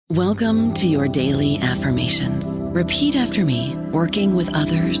Welcome to your daily affirmations. Repeat after me. Working with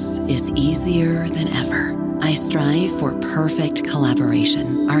others is easier than ever. I strive for perfect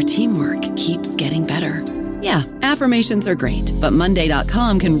collaboration. Our teamwork keeps getting better. Yeah, affirmations are great, but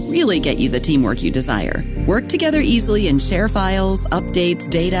Monday.com can really get you the teamwork you desire. Work together easily and share files, updates,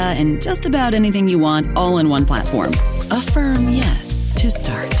 data, and just about anything you want all in one platform. Affirm yes to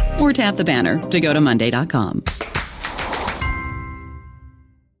start, or tap the banner to go to Monday.com.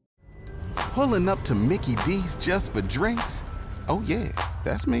 Pulling up to Mickey D's just for drinks? Oh yeah,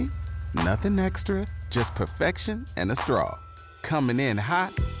 that's me. Nothing extra, just perfection and a straw. Coming in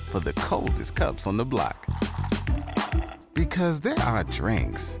hot for the coldest cups on the block. Because there are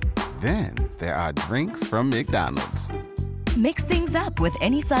drinks. Then there are drinks from McDonald's. Mix things up with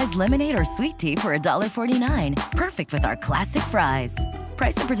any size lemonade or sweet tea for $1.49. Perfect with our classic fries.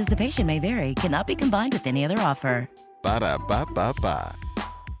 Price and participation may vary. Cannot be combined with any other offer. Ba-da-ba-ba-ba.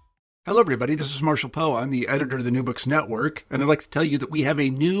 Hello, everybody. This is Marshall Poe. I'm the editor of the New Books Network, and I'd like to tell you that we have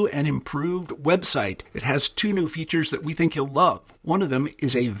a new and improved website. It has 2 new features that we think you'll love. One of them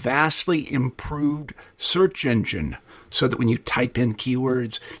is a vastly improved search engine, so that when you type in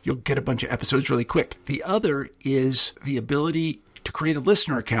keywords, you'll get a bunch of episodes really quick. The other is the ability to create a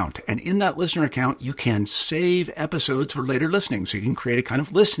listener account. And in that listener account, you can save episodes for later listening. So you can create a kind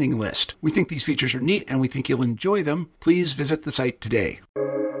of listening list. We think these features are neat, and we think you'll enjoy them. Please visit the site today.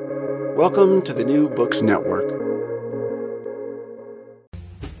 Welcome to the New Books Network.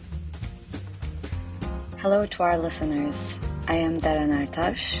 Hello to our listeners. I am Deren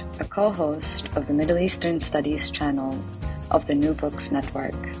Artaş, a co-host of the Middle Eastern Studies channel of the New Books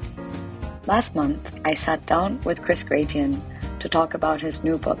Network. Last month, I sat down with Chris Gratian to talk about his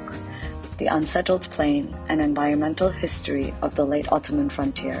new book, The Unsettled Plain: An Environmental History of the Late Ottoman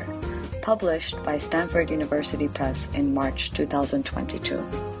Frontier, published by Stanford University Press in March 2022.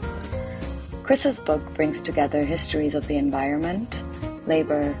 Chris's book brings together histories of the environment,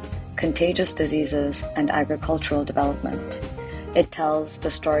 labor, contagious diseases, and agricultural development. It tells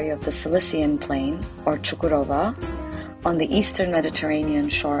the story of the Cilician Plain, or Çukurova, on the eastern Mediterranean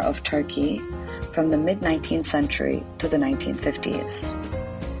shore of Turkey from the mid-19th century to the 1950s.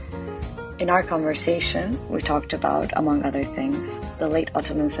 In our conversation, we talked about, among other things, the late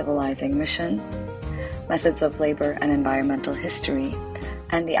Ottoman civilizing mission, methods of labor and environmental history,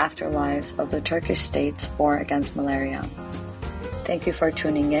 and the afterlives of the Turkish state's war against malaria. Thank you for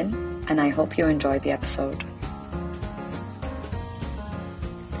tuning in, and I hope you enjoyed the episode.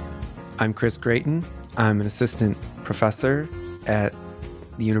 I'm Chris Gratian. I'm an assistant professor at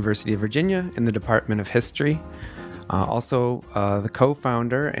the University of Virginia in the Department of History. Also the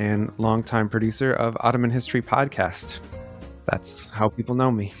co-founder and longtime producer of Ottoman History Podcast. That's how people know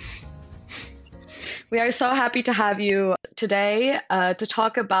me. We are so happy to have you today to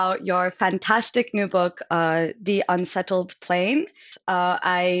talk about your fantastic new book, The Unsettled Plain.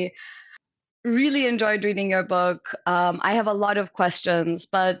 I really enjoyed reading your book. I have a lot of questions,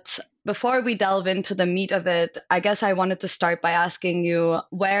 but before we delve into the meat of it, I guess I wanted to start by asking you,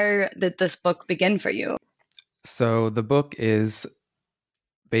 where did this book begin for you? So the book is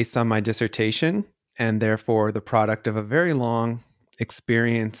based on my dissertation and therefore the product of a very long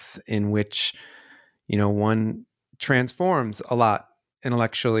experience in which one transforms a lot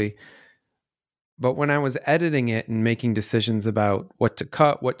intellectually. But when I was editing it and making decisions about what to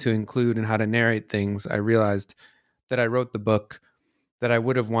cut, what to include, and how to narrate things, I realized that I wrote the book that I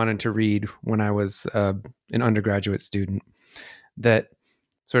would have wanted to read when I was an undergraduate student. That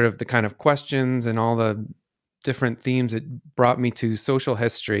sort of the kind of questions and all the different themes it brought me to social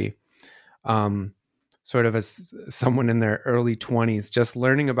history, sort of as someone in their early 20s, just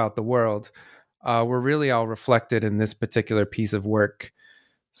learning about the world, were really all reflected in this particular piece of work.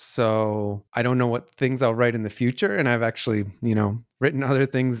 So I don't know what things I'll write in the future. And I've actually, written other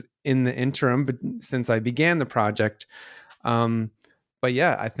things in the interim, but since I began the project. But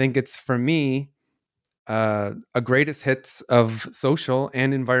yeah, I think it's, for me, a greatest hits of social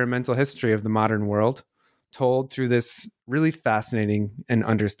and environmental history of the modern world, told through this really fascinating and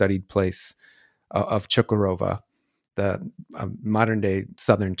understudied place of Çukurova, the modern day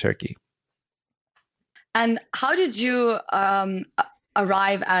southern Turkey. And how did you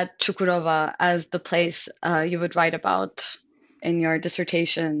arrive at Çukurova as the place you would write about in your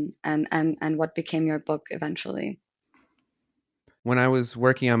dissertation, and what became your book eventually? When I was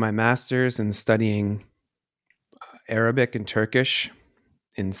working on my master's and studying Arabic and Turkish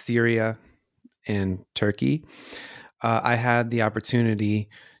in Syria and Turkey, I had the opportunity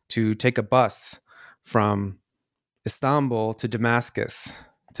to take a bus from Istanbul to Damascus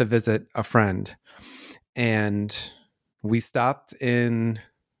to visit a friend. And we stopped in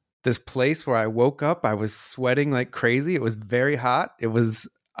this place where I woke up. I was sweating like crazy. It was very hot. It was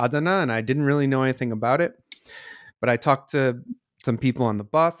Adana, and I didn't really know anything about it. But I talked to some people on the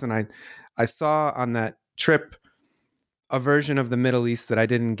bus, and I saw on that trip a version of the Middle East that I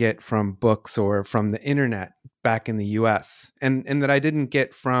didn't get from books or from the internet back in the US, and that I didn't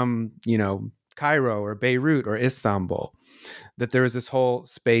get from, Cairo or Beirut or Istanbul, that there was this whole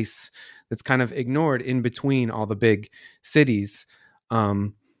space that's kind of ignored in between all the big cities,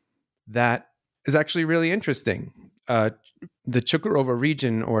 that is actually really interesting. The Çukurova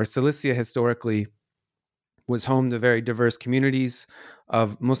region, or Cilicia, historically was home to very diverse communities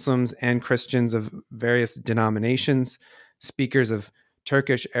of Muslims and Christians of various denominations, speakers of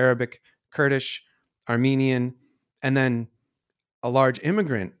Turkish, Arabic, Kurdish, Armenian, and then a large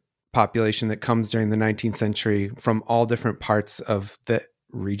immigrant population that comes during the 19th century from all different parts of the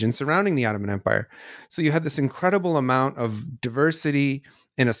region surrounding the Ottoman Empire. So you had this incredible amount of diversity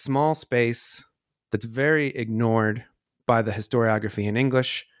in a small space that's very ignored by the historiography in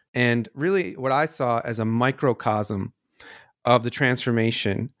English, and really what I saw as a microcosm of the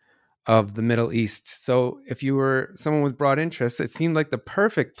transformation of the Middle East. So if you were someone with broad interests, it seemed like the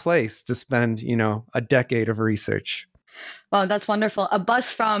perfect place to spend, a decade of research. Wow, that's wonderful. A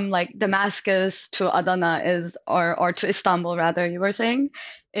bus from like Damascus to Adana or to Istanbul rather, you were saying,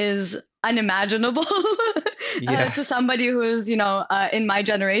 is unimaginable to somebody who's, in my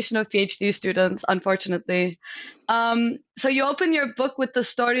generation of PhD students, unfortunately. So you open your book with the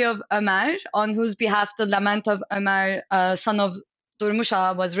story of Ömer, on whose behalf the lament of Ömer, son of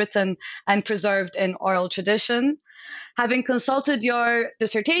Durmuş was written and preserved in oral tradition. Having consulted your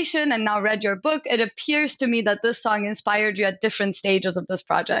dissertation and now read your book, it appears to me that this song inspired you at different stages of this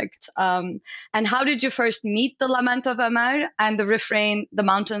project. And how did you first meet the lament of Ömer and the refrain, "The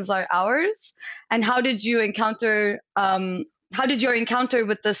mountains are ours"? And how did your encounter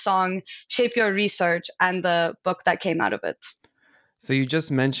with this song shape your research and the book that came out of it? So you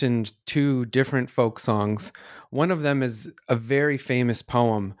just mentioned two different folk songs. One of them is a very famous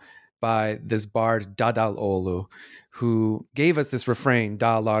poem by this bard Dadaloğlu, who gave us this refrain,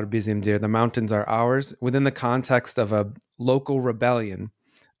 "Dağlar bizimdir," the mountains are ours, within the context of a local rebellion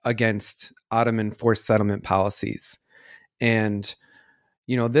against Ottoman forced settlement policies. And,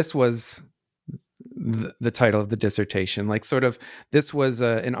 this was the title of the dissertation. Like, sort of, this was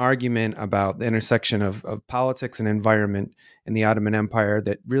an argument about the intersection of politics and environment in the Ottoman Empire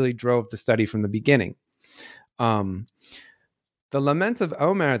that really drove the study from the beginning. The Lament of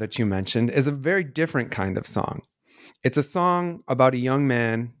Ömer that you mentioned is a very different kind of song. It's a song about a young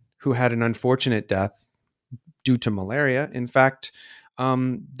man who had an unfortunate death due to malaria. In fact,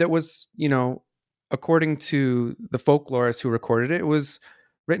 that was, according to the folklorist who recorded it, it was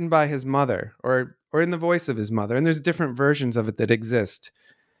written by his mother or in the voice of his mother. And there's different versions of it that exist.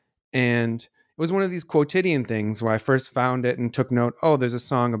 And it was one of these quotidian things where I first found it and took note, there's a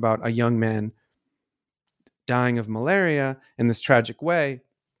song about a young man dying of malaria in this tragic way.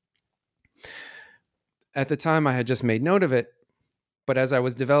 At the time, I had just made note of it, but as I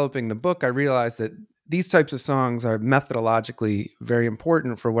was developing the book, I realized that these types of songs are methodologically very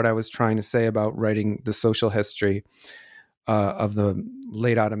important for what I was trying to say about writing the social history of the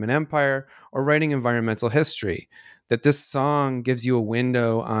late Ottoman Empire, or writing environmental history. That this song gives you a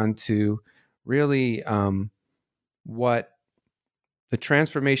window onto really what the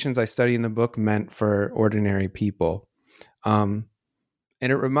transformations I study in the book meant for ordinary people. And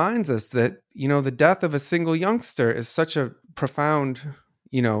it reminds us that, the death of a single youngster is such a profound,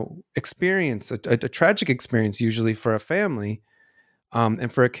 experience, a tragic experience usually for a family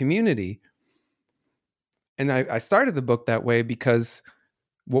and for a community. And I started the book that way because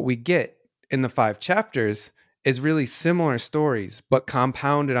what we get in the 5 chapters is really similar stories, but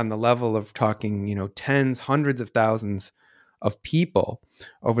compounded on the level of talking, tens, hundreds of thousands of people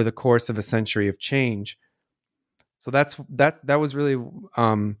over the course of a century of change. So that was really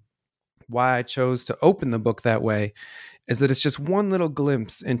why I chose to open the book that way, is that it's just one little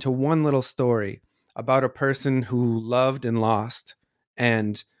glimpse into one little story about a person who loved and lost,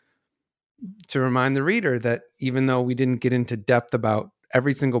 and to remind the reader that even though we didn't get into depth about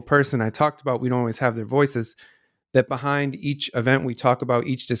every single person I talked about, we don't always have their voices, that behind each event we talk about,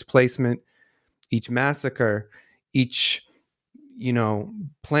 each displacement, each massacre, each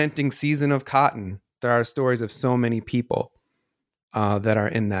planting season of cotton, there are stories of so many people that are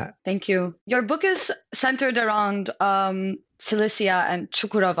in that. Thank you. Your book is centered around Cilicia and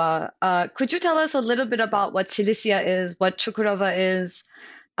Çukurova. Could you tell us a little bit about what Cilicia is, what Çukurova is,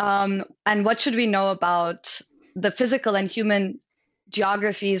 and what should we know about the physical and human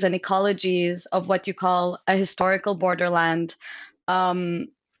geographies and ecologies of what you call a historical borderland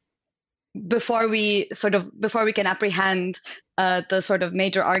before we can apprehend the sort of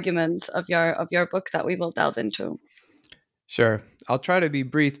major arguments of your book that we will delve into. Sure. I'll try to be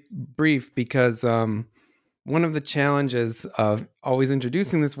brief because one of the challenges of always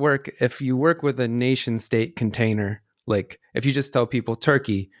introducing this work, if you work with a nation state container, like if you just tell people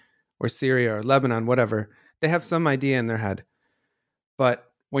Turkey or Syria or Lebanon, whatever, they have some idea in their head.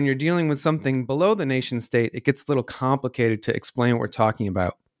 But when you're dealing with something below the nation state, it gets a little complicated to explain what we're talking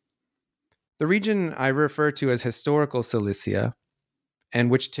about. The region I refer to as historical Cilicia, and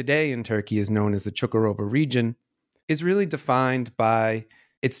which today in Turkey is known as the Çukurova region, is really defined by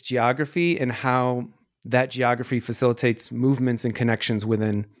its geography and how that geography facilitates movements and connections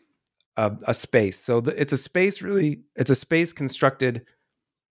within a space. So it's a space constructed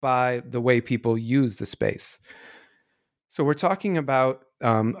by the way people use the space. So we're talking about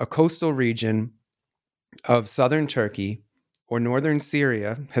a coastal region of southern Turkey or northern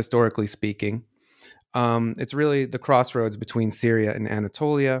Syria, historically speaking. It's really the crossroads between Syria and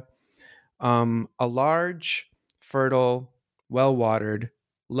Anatolia. A large, fertile, well-watered,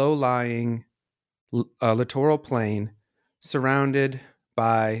 low-lying littoral plain surrounded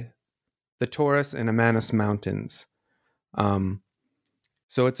by the Taurus and Amanus mountains.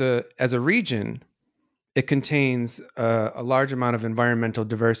 So as a region, it contains a large amount of environmental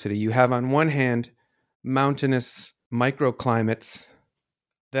diversity. You have on one hand mountainous microclimates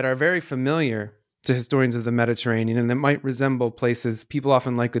that are very familiar to historians of the Mediterranean and that might resemble places people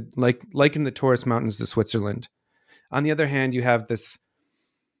often liken the Taurus Mountains to Switzerland. On the other hand, you have this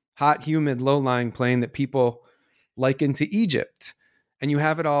hot, humid, low-lying plain that people liken to Egypt, and you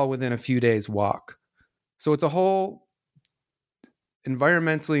have it all within a few days' walk. So it's a whole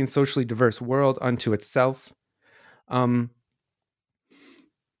environmentally and socially diverse world unto itself. And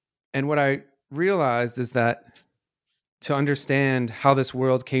what I realized is that to understand how this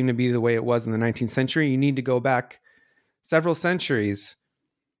world came to be the way it was in the 19th century, you need to go back several centuries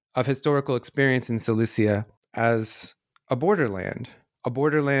of historical experience in Cilicia as a borderland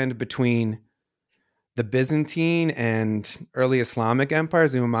between the Byzantine and early Islamic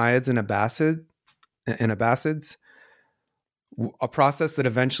empires, the Umayyads and Abbasids, a process that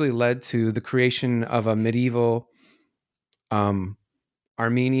eventually led to the creation of a medieval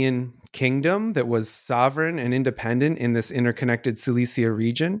Armenian kingdom that was sovereign and independent in this interconnected Cilicia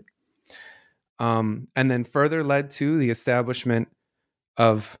region, and then further led to the establishment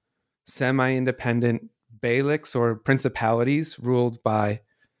of semi-independent beyliks or principalities ruled by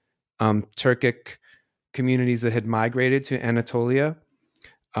Turkic communities that had migrated to Anatolia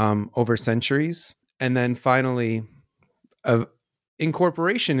over centuries, and then finally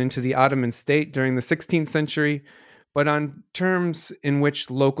incorporation into the Ottoman state during the 16th century, but on terms in which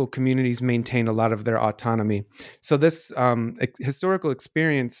local communities maintained a lot of their autonomy. So this historical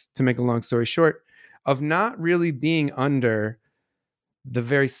experience, to make a long story short, of not really being under the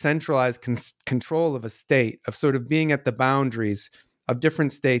very centralized control of a state, of sort of being at the boundaries of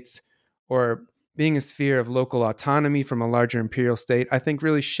different states or being a sphere of local autonomy from a larger imperial state, I think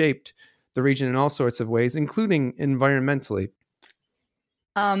really shaped the region in all sorts of ways, including environmentally.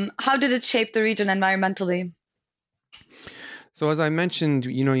 How did it shape the region environmentally? So as I mentioned,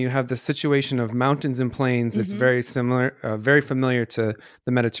 you have the situation of mountains and plains that's very similar, very familiar to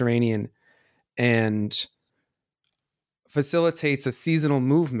the Mediterranean, and facilitates a seasonal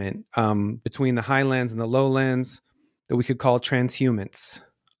movement between the highlands and the lowlands that we could call transhumance.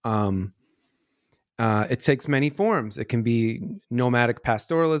 It takes many forms. It can be nomadic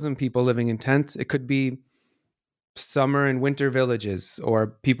pastoralism, people living in tents. It could be summer and winter villages, or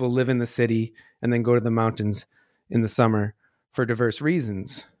people live in the city and then go to the mountains in the summer for diverse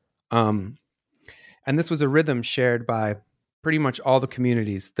reasons. And this was a rhythm shared by pretty much all the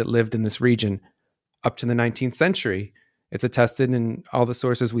communities that lived in this region up to the 19th century. It's attested in all the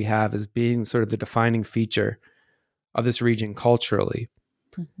sources we have as being sort of the defining feature of this region culturally.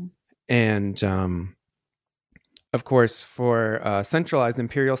 Mm-hmm. And of course, for centralized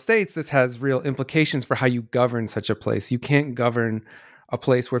imperial states, this has real implications for how you govern such a place. You can't govern a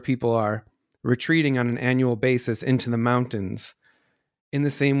place where people are retreating on an annual basis into the mountains in the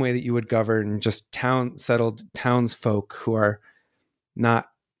same way that you would govern just settled townsfolk who are not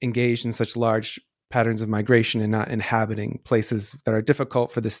engaged in such large patterns of migration and not inhabiting places that are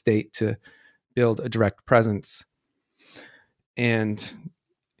difficult for the state to build a direct presence. And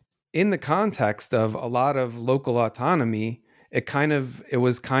in the context of a lot of local autonomy, it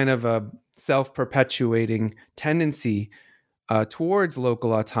was kind of a self-perpetuating tendency towards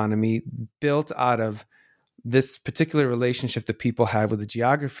local autonomy built out of this particular relationship that people have with the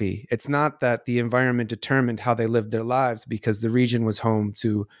geography. It's not that the environment determined how they lived their lives, because the region was home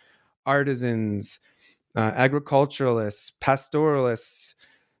to artisans, agriculturalists, pastoralists,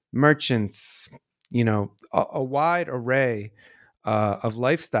 merchants, a wide array of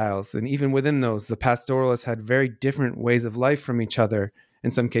lifestyles. And even within those, the pastoralists had very different ways of life from each other.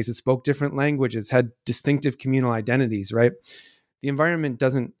 In some cases, spoke different languages, had distinctive communal identities, right? The environment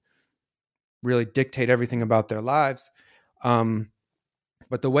doesn't really dictate everything about their lives.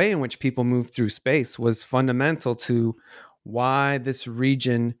 But the way in which people moved through space was fundamental to why this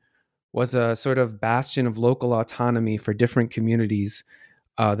region was a sort of bastion of local autonomy for different communities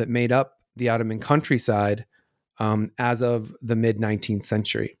that made up the Ottoman countryside as of the mid-19th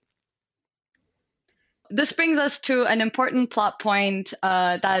century. This brings us to an important plot point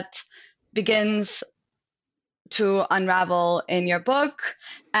that begins to unravel in your book.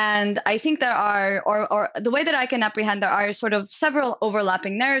 And I think there are, or the way that I can apprehend, there are sort of several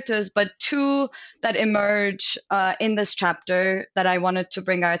overlapping narratives, but two that emerge in this chapter that I wanted to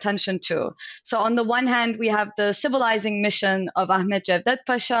bring our attention to. So on the one hand, we have the civilizing mission of Ahmed Cevdet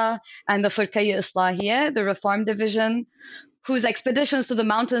Pasha and the Fırkayı Islahiye, the Reform Division, whose expeditions to the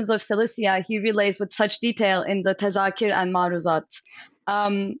mountains of Cilicia he relays with such detail in the Tezakir and Maruzat.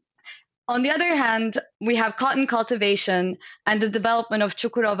 On the other hand, we have cotton cultivation and the development of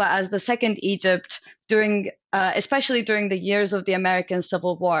Çukurova as the second Egypt especially during the years of the American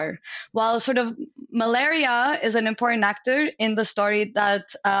Civil War. While sort of malaria is an important actor in the story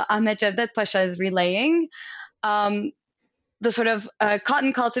that Ahmed Cevdet Pasha is relaying, the sort of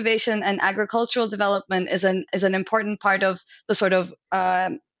cotton cultivation and agricultural development is an important part of the sort of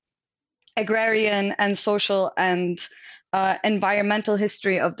agrarian and social and environmental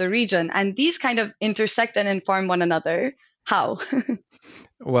history of the region. And these kind of intersect and inform one another. How?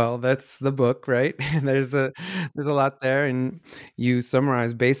 Well, that's the book, right? There's a lot there, and you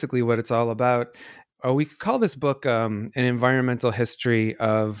summarize basically what it's all about. We could call this book an environmental history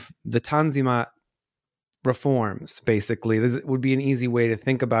of the Tanzimat reforms, basically. This would be an easy way to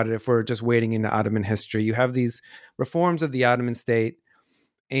think about it if we're just wading into Ottoman history. You have these reforms of the Ottoman state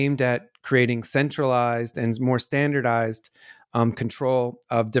aimed at creating centralized and more standardized control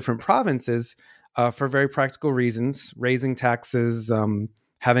of different provinces for very practical reasons, raising taxes,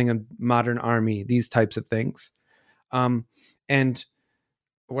 having a modern army, these types of things. And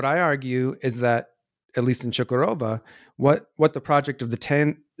what I argue is that, at least in Çukurova, what the project of the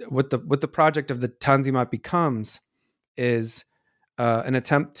Tanzimat becomes is an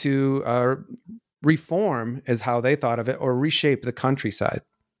attempt to reform, is how they thought of it, or reshape the countryside.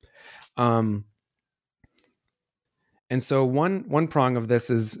 And so one prong of this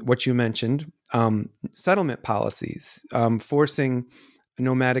is what you mentioned, settlement policies, forcing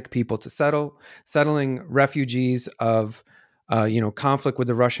nomadic people to settling refugees of conflict with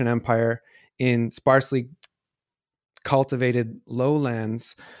the Russian Empire in sparsely cultivated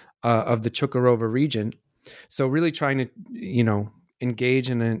lowlands of the Çukurova region. So really trying to engage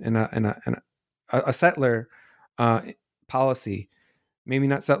in a settler policy. Maybe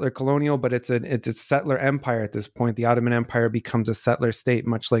not settler colonial, but it's a settler empire at this point. The Ottoman Empire becomes a settler state,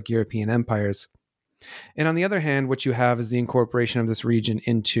 much like European empires. And on the other hand, what you have is the incorporation of this region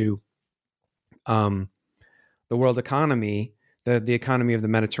into the world economy, the economy of the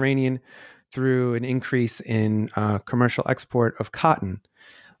Mediterranean, through an increase in commercial export of cotton,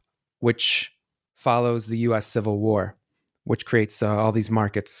 which follows the U.S. Civil War, which creates all these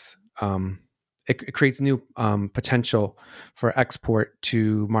markets. It creates new potential for export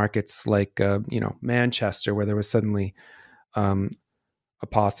to markets like, Manchester, where there was suddenly a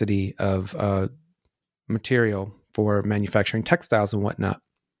paucity of material for manufacturing textiles and whatnot.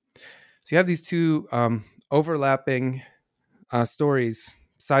 So you have these two overlapping stories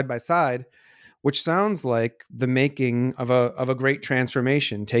side by side, which sounds like the making of a great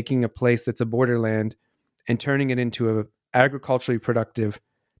transformation, taking a place that's a borderland and turning it into an agriculturally productive,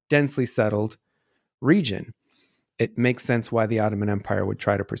 densely settled region. It makes sense why the Ottoman Empire would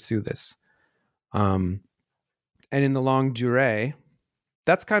try to pursue this. And in the longue durée,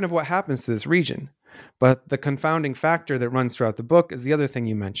 that's kind of what happens to this region. But the confounding factor that runs throughout the book is the other thing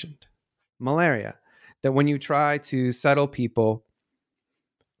you mentioned, malaria. That when you try to settle people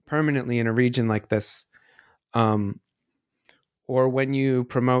permanently in a region like this, or when you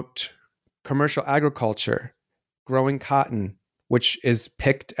promote commercial agriculture, growing cotton, which is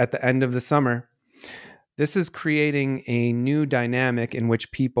picked at the end of the summer, this is creating a new dynamic in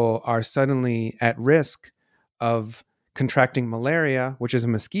which people are suddenly at risk of contracting malaria, which is a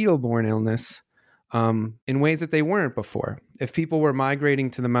mosquito-borne illness, in ways that they weren't before. If people were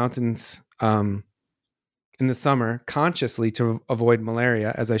migrating to the mountains in the summer consciously to avoid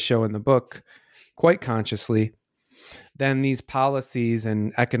malaria, as I show in the book, quite consciously, then these policies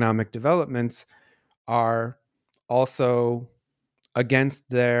and economic developments are also against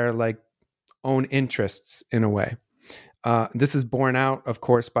their own interests in a way. This is borne out, of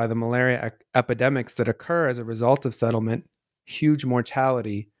course, by the malaria epidemics that occur as a result of settlement, huge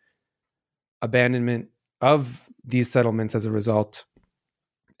mortality, abandonment of these settlements as a result,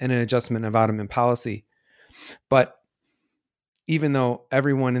 and an adjustment of Ottoman policy. But even though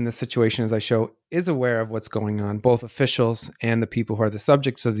everyone in the situation, as I show, is aware of what's going on, both officials and the people who are the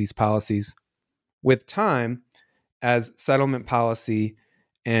subjects of these policies, with time, as settlement policy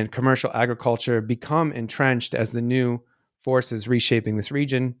and commercial agriculture become entrenched as the new forces reshaping this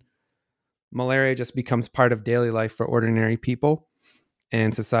region, malaria just becomes part of daily life for ordinary people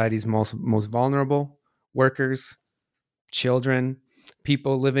and society's most vulnerable: workers, children,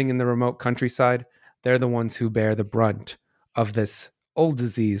 people living in the remote countryside. They're the ones who bear the brunt of this old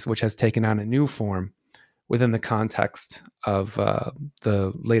disease, which has taken on a new form within the context of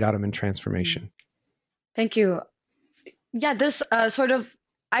the late Ottoman transformation. Thank you. Yeah, this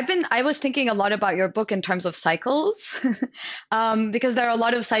I was thinking a lot about your book in terms of cycles, because there are a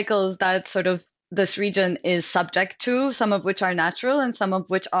lot of cycles that sort of this region is subject to, some of which are natural and some of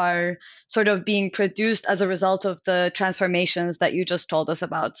which are sort of being produced as a result of the transformations that you just told us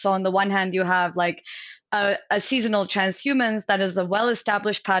about. So on the one hand, you have a seasonal transhumance that is a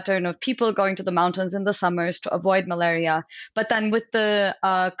well-established pattern of people going to the mountains in the summers to avoid malaria. But then with the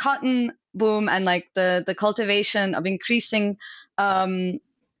cotton boom and the cultivation of increasing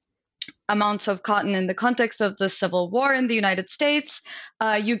amounts of cotton in the context of the Civil War in the United States,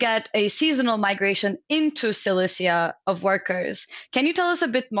 you get a seasonal migration into Cilicia of workers. Can you tell us a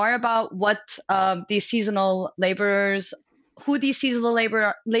bit more about what these seasonal laborers, who these seasonal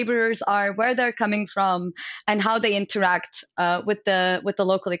laborers are, where they're coming from, and how they interact with the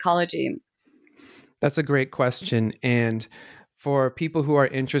local ecology? That's a great question. And for people who are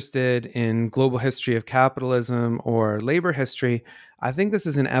interested in global history of capitalism or labor history, I think this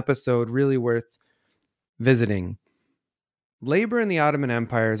is an episode really worth visiting. Labor in the Ottoman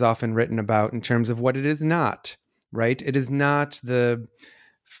Empire is often written about in terms of what it is not, right? It is not the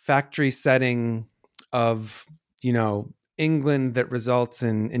factory setting of, England that results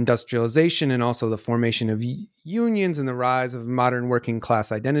in industrialization and also the formation of unions and the rise of modern working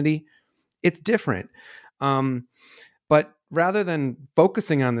class identity. It's different. But rather than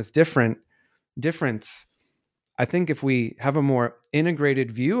focusing on this difference, I think if we have a more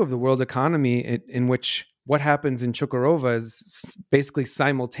integrated view of the world economy in which what happens in Cukurova is basically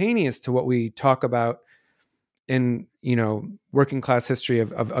simultaneous to what we talk about in, working class history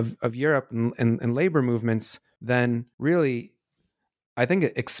of Europe and labor movements, then really, I think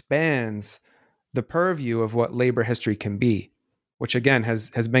it expands the purview of what labor history can be, which again has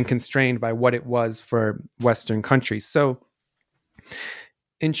been constrained by what it was for Western countries. So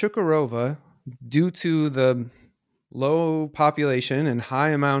in Cukurova, due to the low population and high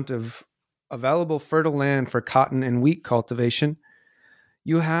amount of available fertile land for cotton and wheat cultivation,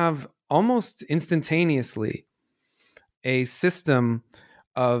 you have almost instantaneously a system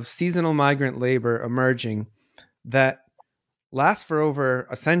of seasonal migrant labor emerging that lasts for over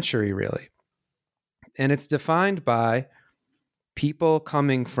a century, really. And it's defined by people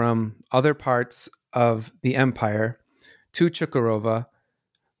coming from other parts of the empire to Cukurova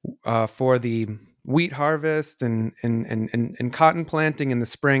for the wheat harvest and cotton planting in the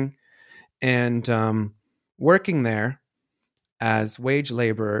spring, and working there as wage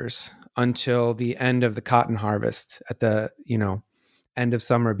laborers until the end of the cotton harvest at the end of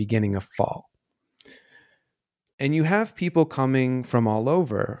summer, beginning of fall. And you have people coming from all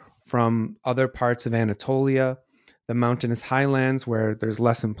over, from other parts of Anatolia, the mountainous highlands where there's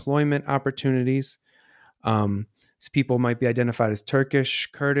less employment opportunities. These people might be identified as Turkish,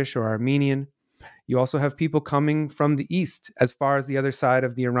 Kurdish, or Armenian. You also have people coming from the east, as far as the other side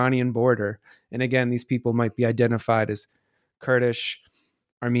of the Iranian border. And again, these people might be identified as Kurdish,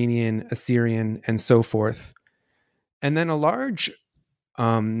 Armenian, Assyrian, and so forth. And then a large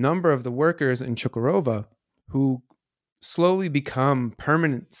number of the workers in Cukurova who slowly become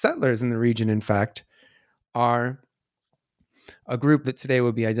permanent settlers in the region, in fact, are a group that today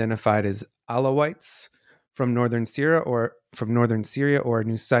would be identified as Alawites from northern Syria or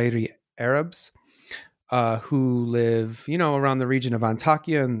Nusayri Arabs, who live, around the region of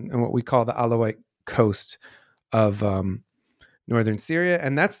Antakya and what we call the Alawite coast of northern Syria.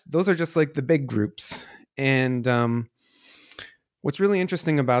 And those are just the big groups. And what's really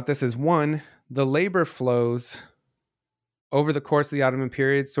interesting about this is, one, the labor flows over the course of the Ottoman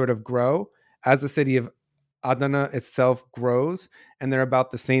period sort of grow as the city of Adana itself grows, and they're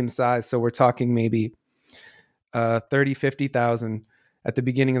about the same size. So we're talking maybe 50,000 at the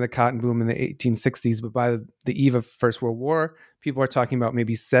beginning of the cotton boom in the 1860s. But by the eve of First World War, people are talking about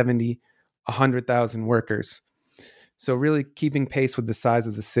maybe 70, 100,000 workers. So really keeping pace with the size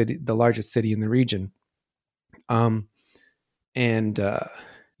of the city, the largest city in the region.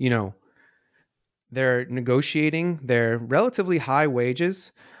 They're negotiating their relatively high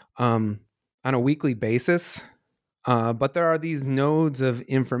wages on a weekly basis. But there are these nodes of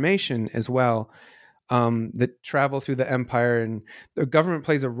information as well that travel through the empire, and the government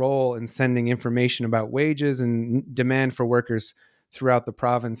plays a role in sending information about wages and demand for workers throughout the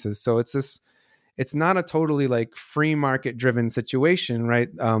provinces. So it's not a totally like free market driven situation, right?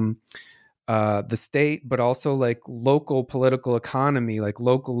 The state, but also like local political economy, like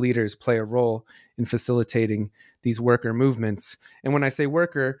local leaders play a role in facilitating these worker movements. And when I say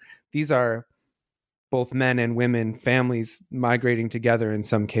worker, these are both men and women, families migrating together in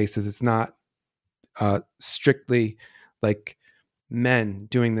some cases. It's not strictly like men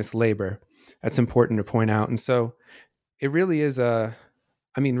doing this labor. That's important to point out. And so it really is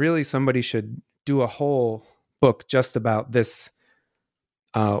really somebody should do a whole book just about this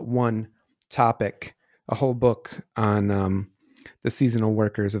one topic, a whole book on the seasonal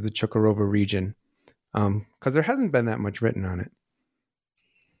workers of the Çukurova region, because there hasn't been that much written on it.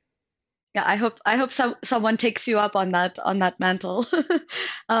 Yeah, I hope someone takes you up on that mantle.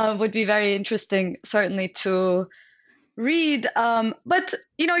 Would be very interesting, certainly, to read. But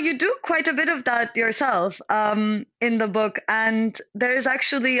you do quite a bit of that yourself in the book, and there's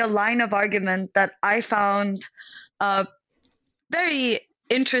actually a line of argument that I found very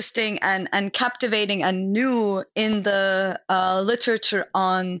interesting and captivating and new in the literature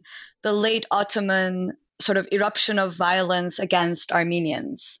on the late Ottoman sort of eruption of violence against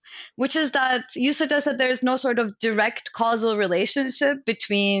Armenians, which is that you suggest that there's no sort of direct causal relationship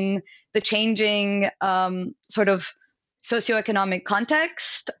between the changing sort of socioeconomic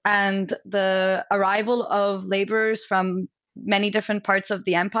context and the arrival of laborers from many different parts of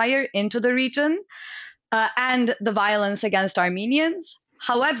the empire into the region and the violence against Armenians.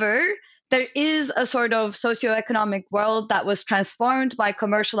 However, there is a sort of socioeconomic world that was transformed by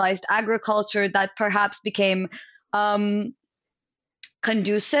commercialized agriculture that perhaps became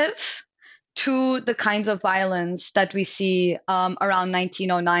conducive to the kinds of violence that we see around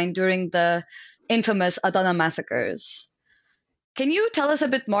 1909 during the infamous Adana massacres. Can you tell us a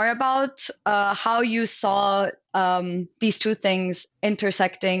bit more about how you saw these two things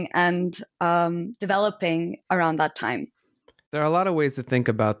intersecting and developing around that time? There are a lot of ways to think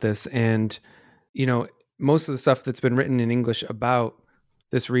about this. And, most of the stuff that's been written in English about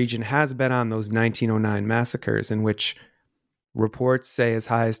this region has been on those 1909 massacres, in which reports say as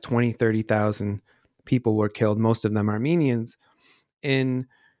high as 20, 30,000 people were killed, most of them Armenians, in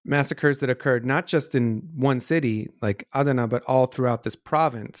massacres that occurred not just in one city like Adana, but all throughout this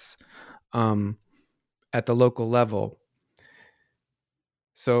province at the local level.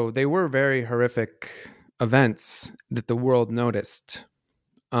 So they were very horrific events that the world noticed,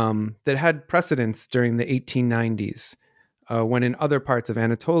 that had precedence during the 1890s, when in other parts of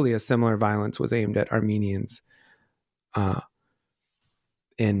Anatolia, similar violence was aimed at Armenians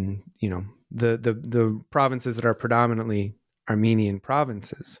in, the provinces that are predominantly Armenian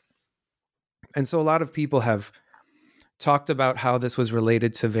provinces. And so a lot of people have talked about how this was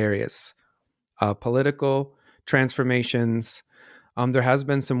related to various political transformations. There has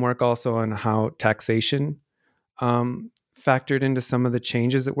been some work also on how taxation factored into some of the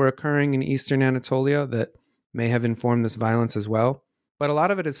changes that were occurring in Eastern Anatolia that may have informed this violence as well. But a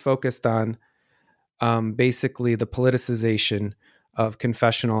lot of it is focused on basically the politicization of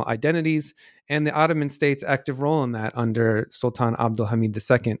confessional identities and the Ottoman state's active role in that under Sultan Abdulhamid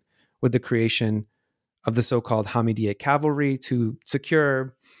II, with the creation of the so-called Hamidiyya cavalry to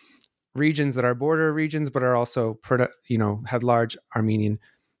secure regions that are border regions, but are also, had large Armenian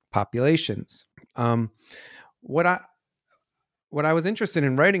populations. What I was interested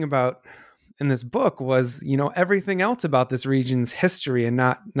in writing about in this book was, everything else about this region's history, and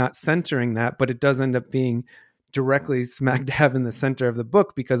not centering that, but it does end up being directly smack dab in the center of the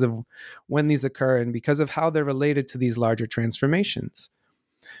book because of when these occur and because of how they're related to these larger transformations.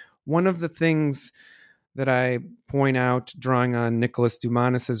 One of the things that I point out, drawing on Nicholas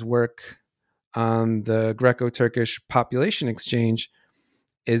Doumanis's work on the Greco-Turkish population exchange,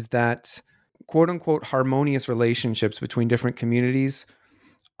 is that quote-unquote harmonious relationships between different communities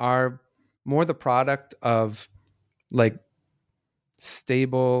are more the product of like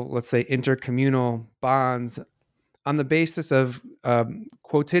stable, let's say, intercommunal bonds on the basis of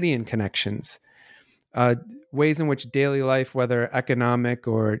quotidian connections, ways in which daily life, whether economic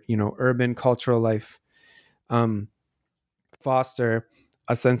or urban cultural life, foster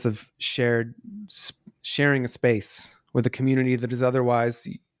a sense of sharing a space with a community that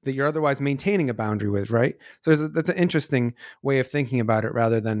you're otherwise maintaining a boundary with, right? So that's an interesting way of thinking about it,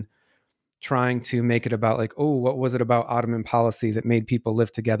 rather than trying to make it about like, oh, what was it about Ottoman policy that made people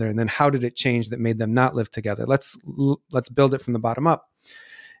live together, and then how did it change that made them not live together? Let's build it from the bottom up.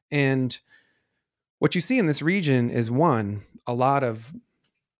 And what you see in this region is, one, a lot of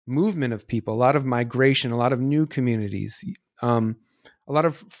movement of people, a lot of migration, a lot of new communities, a lot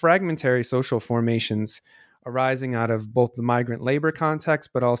of fragmentary social formations arising out of both the migrant labor context,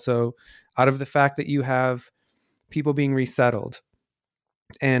 but also out of the fact that you have people being resettled.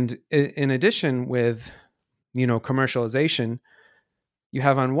 And in addition, with, commercialization, you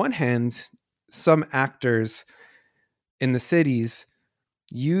have on one hand some actors in the cities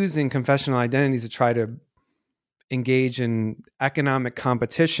using confessional identities to try to engage in economic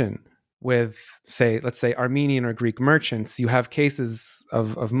competition with, let's say Armenian or Greek merchants. You have cases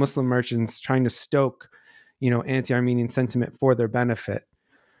of Muslim merchants trying to stoke, anti-Armenian sentiment for their benefit.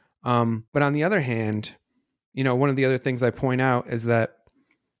 But on the other hand, one of the other things I point out is that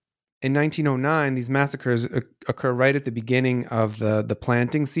in 1909, these massacres occur right at the beginning of the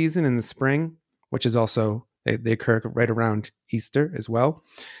planting season in the spring, which is also, they occur right around Easter as well.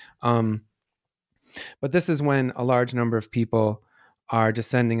 But this is when a large number of people are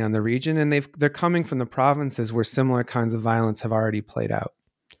descending on the region, and they're coming from the provinces where similar kinds of violence have already played out.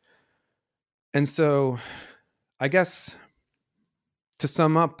 And so I guess to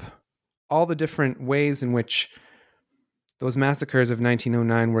sum up all the different ways in which those massacres of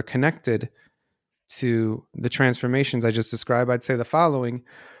 1909 were connected to the transformations I just described, I'd say the following.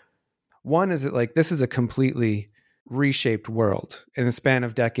 One is that this is a completely reshaped world in the span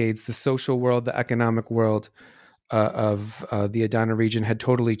of decades. The social world, the economic world of the Adana region had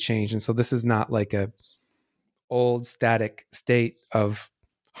totally changed. And so this is not like a old static state of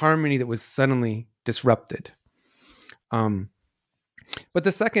harmony that was suddenly disrupted. But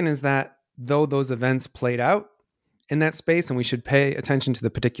the second is that though those events played out in that space, and we should pay attention to the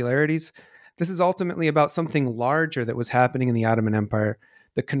particularities, this is ultimately about something larger that was happening in the Ottoman Empire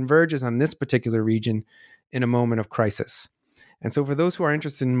that converges on this particular region in a moment of crisis. And so for those who are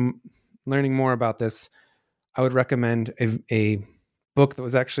interested in learning more about this, I would recommend a book that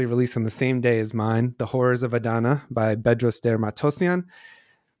was actually released on the same day as mine, The Horrors of Adana by Bedros Dermatosyan.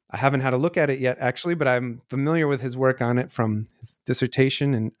 I haven't had a look at it yet, actually, but I'm familiar with his work on it from his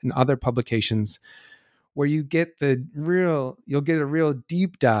dissertation and other publications, where you'll get a real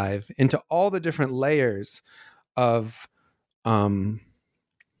deep dive into all the different layers of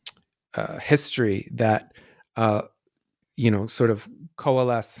history that sort of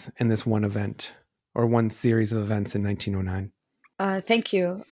coalesce in this one event or one series of events in 1909. Thank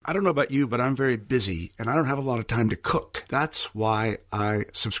you. I don't know about you, but I'm very busy and I don't have a lot of time to cook. That's why I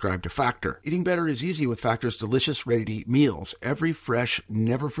subscribe to Factor. Eating better is easy with Factor's delicious, ready-to-eat meals. Every fresh,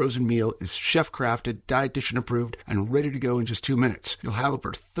 never frozen meal is chef-crafted, dietitian approved, and ready to go in just 2 minutes. You'll have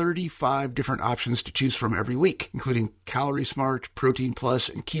over 35 different options to choose from every week, including Calorie Smart, Protein Plus,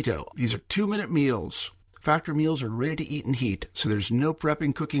 and Keto. These are 2-minute meals. Factor meals are ready to eat and heat, so there's no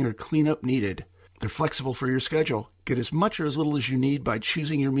prepping, cooking, or cleanup needed. They're flexible for your schedule. Get as much or as little as you need by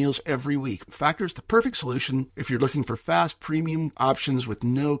choosing your meals every week. Factor is the perfect solution if you're looking for fast, premium options with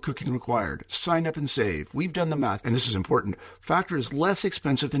no cooking required. Sign up and save. We've done the math, and this is important. Factor is less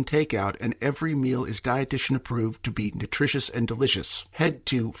expensive than takeout, and every meal is dietitian approved to be nutritious and delicious. Head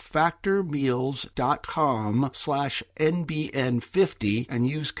to factormeals.com/NBN50 and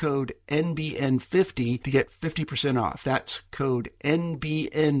use code NBN50 to get 50% off. That's code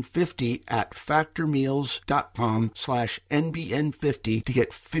NBN50 at factormeals.com/NBN50 to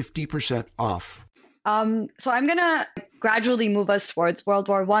get 50% off. So I'm going to gradually move us towards World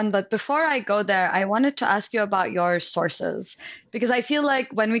War I. But before I go there, I wanted to ask you about your sources, because I feel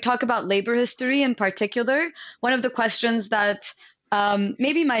like when we talk about labor history in particular, one of the questions that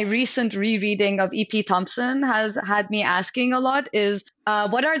maybe my recent rereading of E.P. Thompson has had me asking a lot is,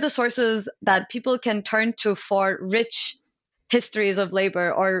 what are the sources that people can turn to for rich histories of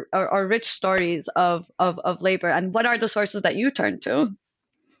labor or rich stories of labor? And what are the sources that you turn to?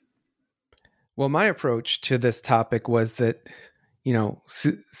 Well, my approach to this topic was that,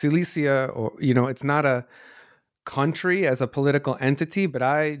 Silesia, or, it's not a country as a political entity, but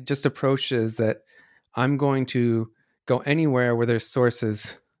I just approached it as that I'm going to go anywhere where there's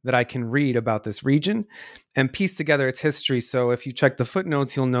sources that I can read about this region and piece together its history. So if you check the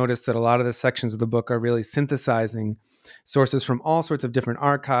footnotes, you'll notice that a lot of the sections of the book are really synthesizing sources from all sorts of different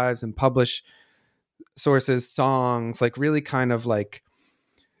archives and publish sources, songs, really kind of like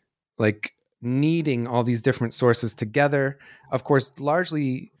kneading all these different sources together. Of course,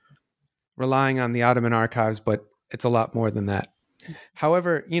 largely relying on the Ottoman archives, but it's a lot more than that.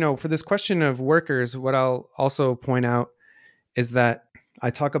 However, for this question of workers, what I'll also point out is that I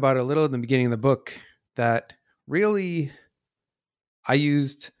talk about it a little in the beginning of the book, that really I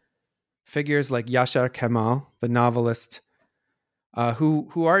used figures like Yashar Kemal, the novelist, who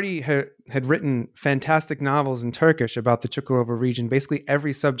already had written fantastic novels in Turkish about the Çukurova region. Basically,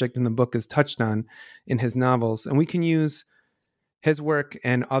 every subject in the book is touched on in his novels. And we can use his work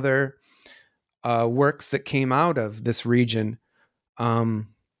and other works that came out of this region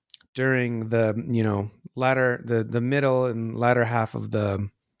during the the middle and latter half of the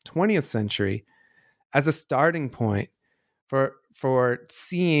 20th century as a starting point for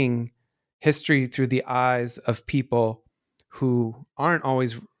seeing history through the eyes of people who aren't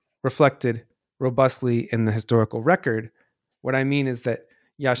always reflected robustly in the historical record. What I mean is that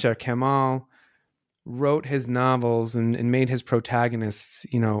Yashar Kemal wrote his novels and made his protagonists,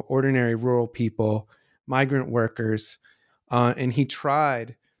 ordinary rural people, migrant workers, and he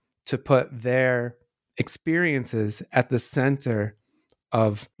tried to put their experiences at the center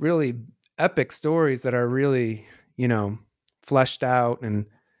of really epic stories that are really, fleshed out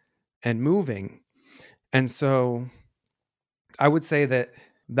and moving. And so I would say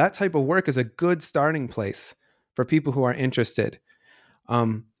that type of work is a good starting place for people who are interested.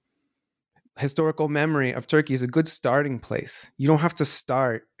 Historical memory of Turkey is a good starting place. You don't have to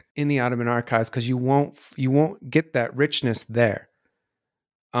start in the Ottoman archives because you won't get that richness there.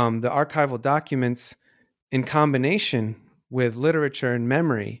 The archival documents, in combination with literature and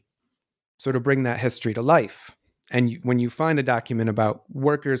memory, sort of bring that history to life. And when you find a document about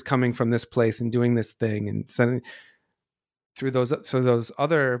workers coming from this place and doing this thing and sending through those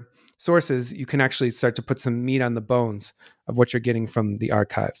other sources, you can actually start to put some meat on the bones of what you're getting from the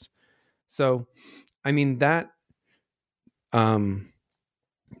archives. So, I mean, that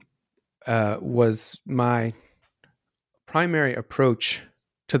was my primary approach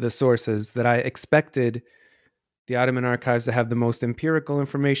to the sources, that I expected the Ottoman archives to have the most empirical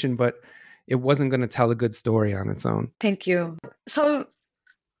information, but it wasn't going to tell a good story on its own. Thank you. So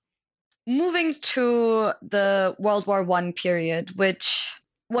moving to the World War I period, which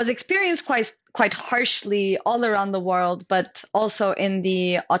was experienced quite harshly all around the world, but also in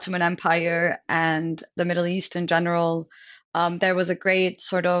the Ottoman Empire and the Middle East in general, there was a great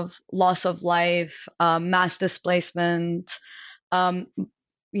sort of loss of life, mass displacement,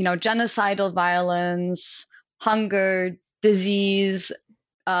 genocidal violence, hunger, disease,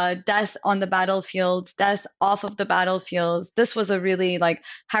 death on the battlefields, death off of the battlefields. This was a really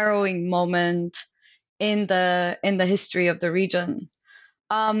harrowing moment in the history of the region.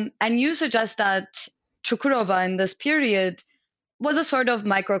 And you suggest that Çukurova in this period was a sort of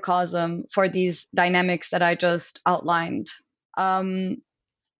microcosm for these dynamics that I just outlined. Can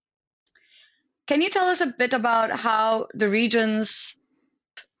you tell us a bit about how the region's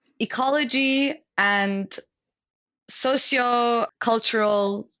ecology and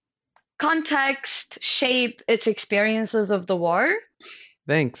socio-cultural context shape its experiences of the war?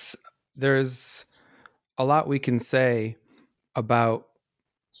 Thanks. There's a lot we can say about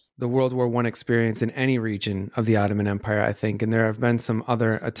the World War I experience in any region of the Ottoman Empire, I think. And there have been some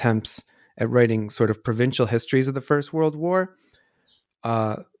other attempts at writing sort of provincial histories of the First World War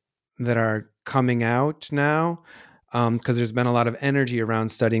that are coming out now, because there's been a lot of energy around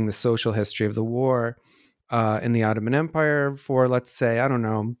studying the social history of the war in the Ottoman Empire for, let's say,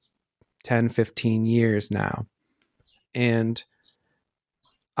 10, 15 years now. And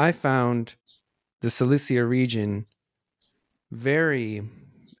I found the Cilicia region very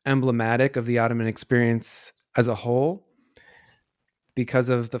emblematic of the Ottoman experience as a whole because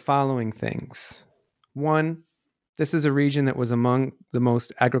of the following things. One, this is a region that was among the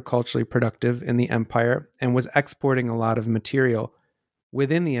most agriculturally productive in the empire and was exporting a lot of material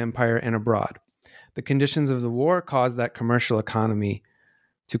within the empire and abroad. The conditions of the war caused that commercial economy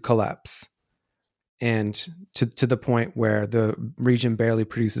to collapse, and to the point where the region barely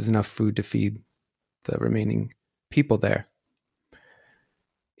produces enough food to feed the remaining people there.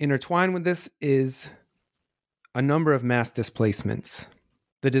 Intertwined with this is a number of mass displacements.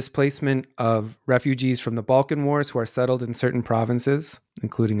 The displacement of refugees from the Balkan Wars who are settled in certain provinces,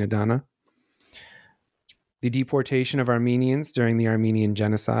 including Adana. The deportation of Armenians during the Armenian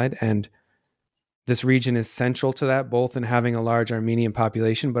Genocide, and this region is central to that, both in having a large Armenian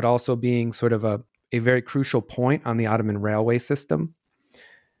population, but also being sort of a very crucial point on the Ottoman railway system.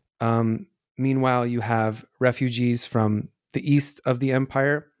 Meanwhile, you have refugees from the east of the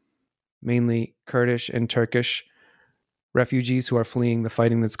empire, mainly Kurdish and Turkish refugees who are fleeing the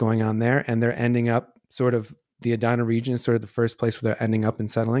fighting that's going on there, and they're ending up sort of, the Adana region is sort of the first place where they're ending up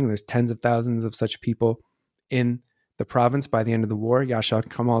and settling. There's tens of thousands of such people in the province by the end of the war. Yasha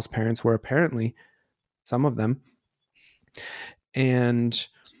Kamal's parents were apparently some of them. And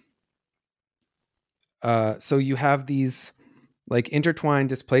so you have these like intertwined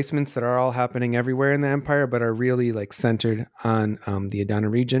displacements that are all happening everywhere in the empire, but are really like centered on the Adana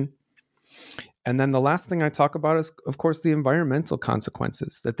region. And then the last thing I talk about is, of course, the environmental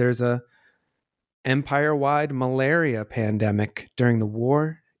consequences, that there's a empire-wide malaria pandemic during the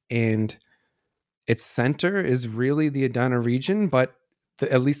war, and its center is really the Adana region, but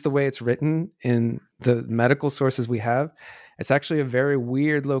at least the way it's written in the medical sources we have, it's actually a very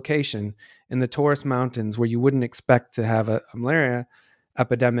weird location in the Taurus Mountains where you wouldn't expect to have a malaria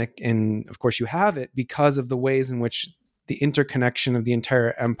epidemic. And of course you have it because of the ways in which the interconnection of the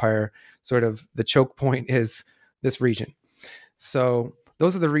entire empire, sort of the choke point is this region. So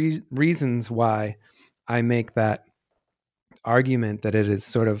those are the reasons why I make that argument that it is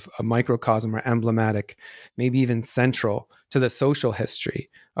sort of a microcosm or emblematic, maybe even central to the social history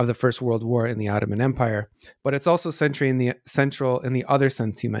of the First World War in the Ottoman Empire. But it's also central in the other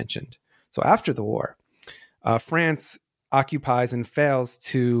sense you mentioned. So after the war, France occupies and fails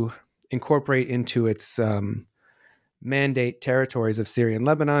to incorporate into its mandate territories of Syria and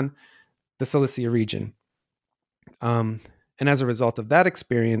Lebanon, the Cilicia region. And as a result of that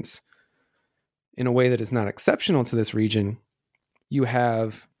experience, in a way that is not exceptional to this region, you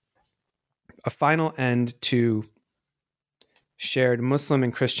have a final end to shared Muslim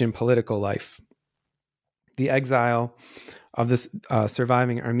and Christian political life. The exile of this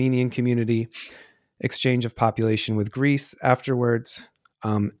surviving Armenian community, exchange of population with Greece afterwards,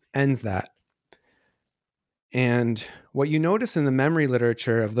 ends that. And what you notice in the memory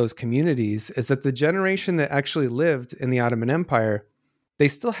literature of those communities is that the generation that actually lived in the Ottoman Empire, they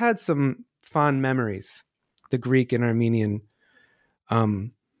still had some fond memories, the Greek and Armenian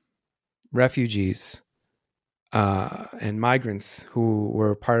refugees and migrants who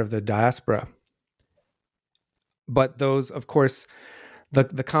were part of the diaspora. But those, of course,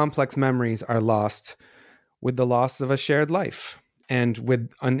 the complex memories are lost with the loss of a shared life and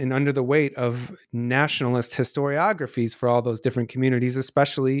under the weight of nationalist historiographies for all those different communities,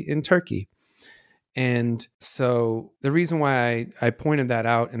 especially in Turkey. And so the reason why I pointed that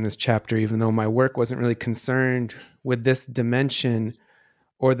out in this chapter, even though my work wasn't really concerned with this dimension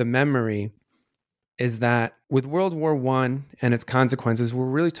or the memory, is that with World War I and its consequences, we're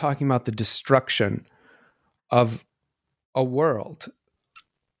really talking about the destruction of a world.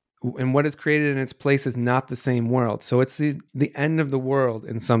 And what is created in its place is not the same world. So it's the end of the world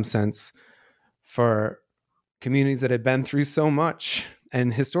in some sense for communities that had been through so much. And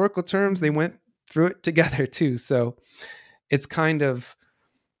in historical terms, they went through it together too. So it's kind of,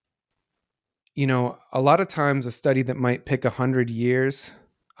 a lot of times a study that might pick 100 years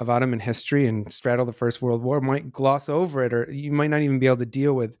of Ottoman history and straddle the First World War might gloss over it, or you might not even be able to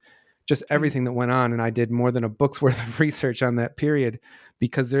deal with just everything that went on. And I did more than a book's worth of research on that period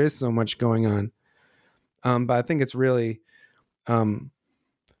because there is so much going on. But I think it's really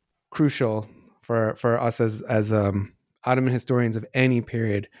crucial for us as Ottoman historians of any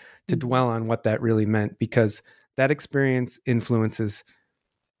period to dwell on what that really meant, because that experience influences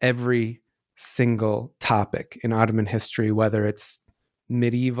every single topic in Ottoman history, whether it's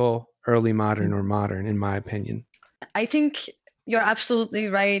medieval, early modern, or modern, in my opinion. I think you're absolutely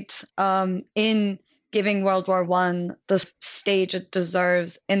right in giving World War I the stage it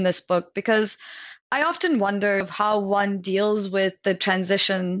deserves in this book, because I often wonder how one deals with the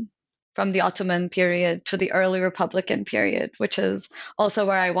transition from the Ottoman period to the early Republican period, which is also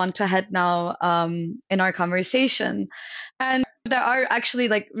where I want to head now in our conversation. And there are actually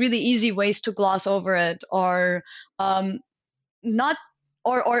like really easy ways to gloss over it, or not.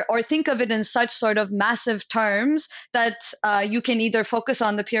 Or think of it in such sort of massive terms that you can either focus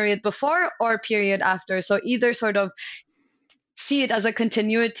on the period before or period after. So either sort of see it as a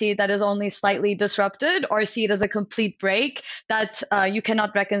continuity that is only slightly disrupted, or see it as a complete break that you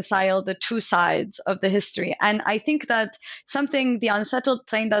cannot reconcile the two sides of the history. And I think that something The Unsettled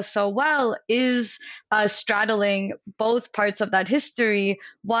Plain does so well is straddling both parts of that history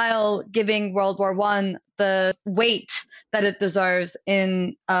while giving World War I the weight that it deserves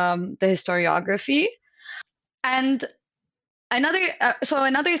in the historiography. And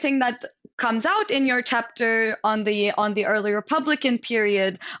another thing that comes out in your chapter on the early Republican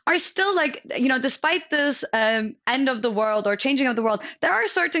period are still despite this end of the world or changing of the world, there are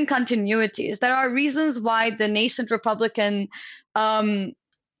certain continuities. There are reasons why the nascent Republican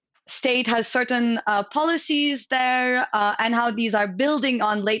state has certain policies there, and how these are building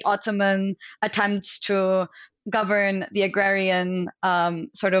on late Ottoman attempts to govern the agrarian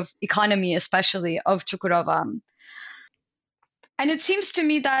sort of economy, especially of Çukurova. And it seems to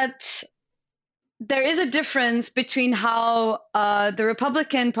me that there is a difference between how the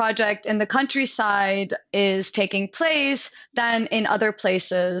Republican project in the countryside is taking place than in other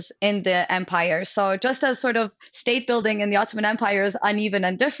places in the empire. So just as sort of state building in the Ottoman Empire is uneven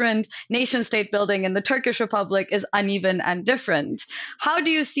and different, nation state building in the Turkish Republic is uneven and different. How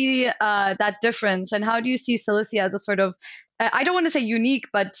do you see that difference? And how do you see Cilicia as a sort of, I don't want to say unique,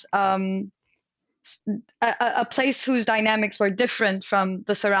 but a place whose dynamics were different from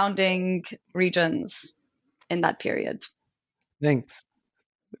the surrounding regions in that period? Thanks.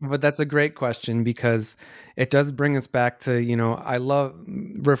 But that's a great question, because it does bring us back to, I love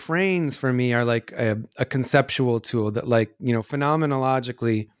refrains. For me, are like a conceptual tool that, like,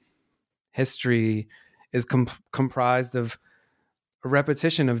 phenomenologically, history is comprised of a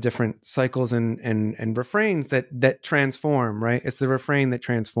repetition of different cycles and refrains that transform, right? It's the refrain that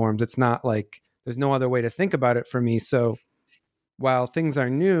transforms. It's not like, there's no other way to think about it for me. So while things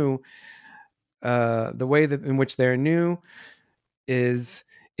are new, the way that in which they're new is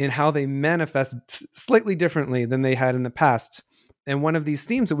in how they manifest slightly differently than they had in the past. And one of these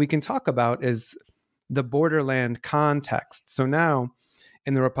themes that we can talk about is the borderland context. So now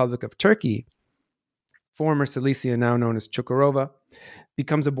in the Republic of Turkey, former Cilicia, now known as Çukurova,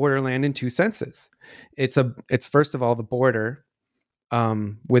 becomes a borderland in two senses. It's first of all the border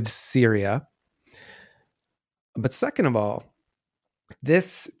with Syria. But second of all,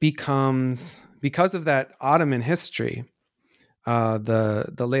 this becomes, because of that Ottoman history,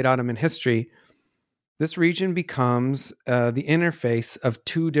 the late Ottoman history, this region becomes the interface of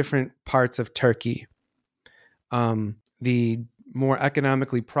two different parts of Turkey. The more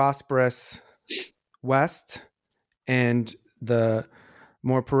economically prosperous west and the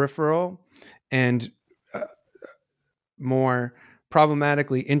more peripheral and more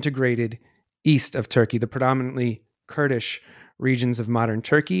problematically integrated east of Turkey, the predominantly Kurdish regions of modern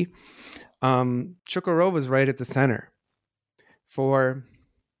Turkey. Çukurova is right at the center. For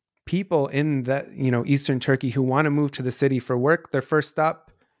people in that, Eastern Turkey who want to move to the city for work, their first stop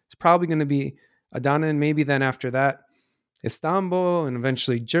is probably going to be Adana, and maybe then after that, Istanbul, and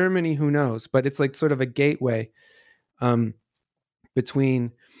eventually Germany, who knows? But it's like sort of a gateway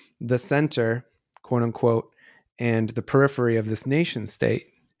between the center, quote unquote, and the periphery of this nation state.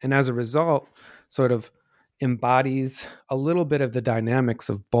 And as a result, sort of embodies a little bit of the dynamics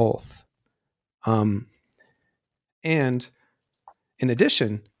of both. And in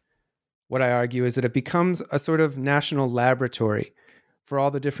addition, what I argue is that it becomes a sort of national laboratory for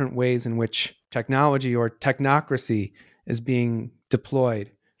all the different ways in which technology or technocracy is being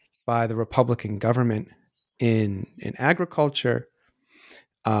deployed by the Republican government in agriculture,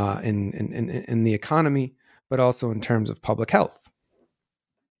 in the economy, but also in terms of public health.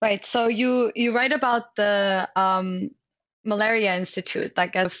 Right. So you write about the Malaria Institute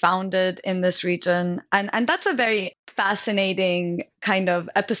that got founded in this region, and that's a very fascinating kind of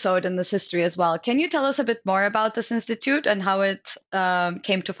episode in this history as well. Can you tell us a bit more about this institute and how it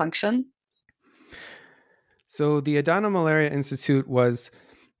came to function? So the Adana Malaria Institute was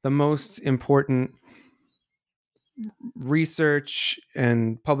the most important research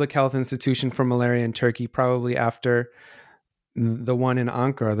and public health institution for malaria in Turkey, probably after the one in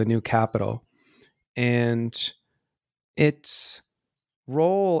Ankara, the new capital. And its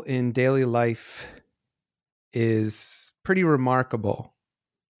role in daily life is pretty remarkable.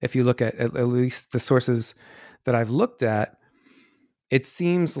 If you look at least the sources that I've looked at, it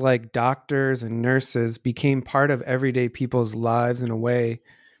seems like doctors and nurses became part of everyday people's lives in a way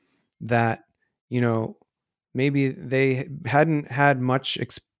that, maybe they hadn't had much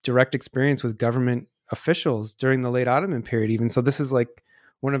direct experience with government officials during the late Ottoman period even. So this is like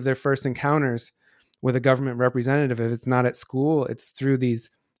one of their first encounters with a government representative. If it's not at school, it's through these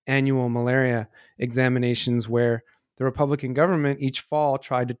annual malaria examinations where the Republican government each fall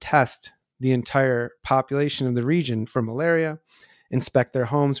tried to test the entire population of the region for malaria, inspect their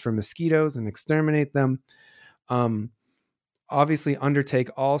homes for mosquitoes and exterminate them. Obviously undertake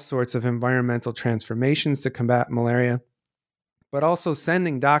all sorts of environmental transformations to combat malaria, but also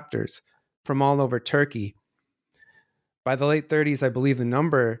sending doctors from all over Turkey. By the late 30s, I believe the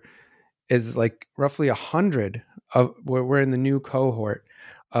number is like roughly 100 of, we're in the new cohort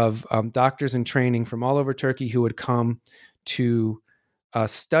of doctors in training from all over Turkey who would come to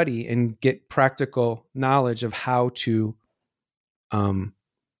study and get practical knowledge of how to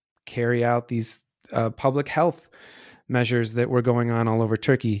carry out these public health measures that were going on all over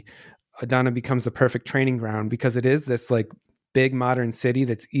Turkey, Adana becomes the perfect training ground because it is this like big modern city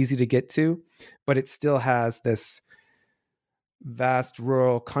that's easy to get to, but it still has this vast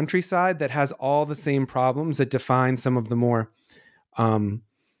rural countryside that has all the same problems that define some of the more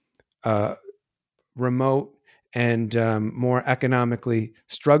remote and more economically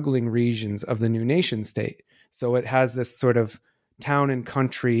struggling regions of the new nation state. So it has this sort of town and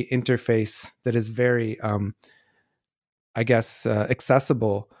country interface that is very,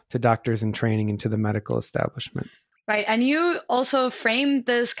 accessible to doctors in training and to the medical establishment. Right. And you also framed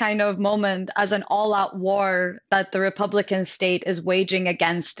this kind of moment as an all-out war that the Republican state is waging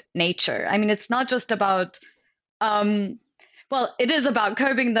against nature. I mean, it's not just about, it is about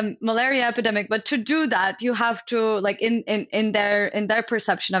curbing the malaria epidemic, but to do that, you have to, like in their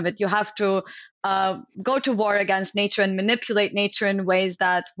perception of it, you have to go to war against nature and manipulate nature in ways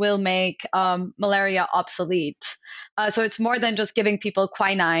that will make malaria obsolete. So it's more than just giving people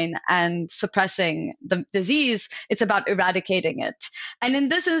quinine and suppressing the disease. It's about eradicating it. And in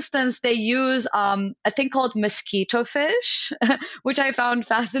this instance, they use a thing called mosquito fish, which I found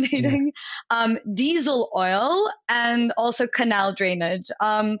fascinating, diesel oil, and also canal drainage.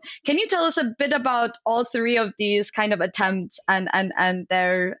 Can you tell us a bit about all three of these kind of attempts and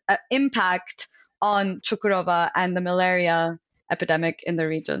their impact on Çukurova and the malaria epidemic in the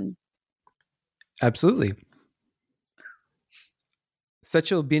region? Absolutely.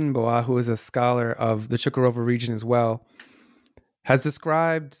 Seçil Binboğa, who is a scholar of the Çukurova region as well, has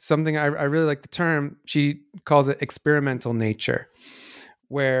described something, I really like the term, she calls it experimental nature,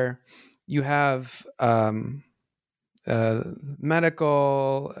 where you have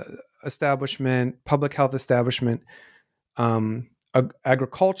medical establishment, public health establishment,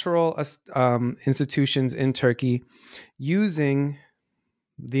 agricultural institutions in Turkey using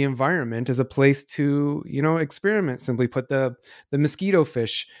the environment as a place to, experiment. Simply put, the mosquito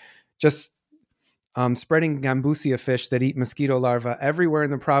fish, just spreading Gambusia fish that eat mosquito larvae everywhere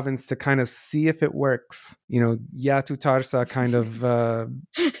in the province to kind of see if it works. Ya tutarsa kind of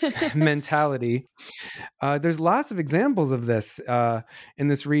mentality. There's lots of examples of this in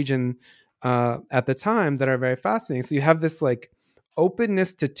this region at the time that are very fascinating. So you have this like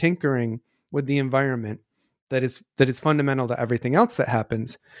openness to tinkering with the environment that is fundamental to everything else that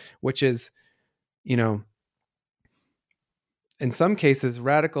happens, which is, in some cases,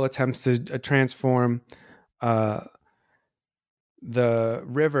 radical attempts to transform the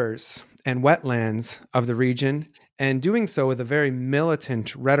rivers and wetlands of the region, and doing so with a very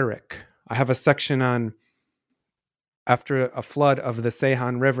militant rhetoric. I have a section on after a flood of the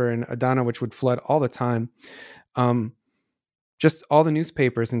Seyhan River in Adana, which would flood all the time. Just all the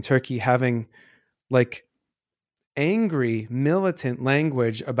newspapers in Turkey having like angry, militant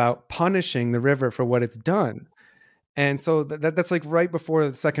language about punishing the river for what it's done. And so that's like right before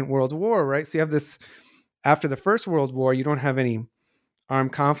the Second World War, right? So you have this, after the First World War, you don't have any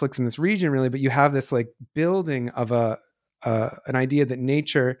armed conflicts in this region really, but you have this like building of an idea that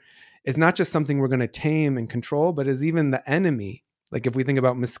nature is not just something we're going to tame and control, but is even the enemy. Like if we think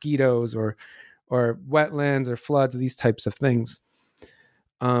about mosquitoes or wetlands or floods, these types of things.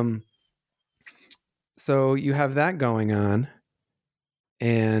 So you have that going on.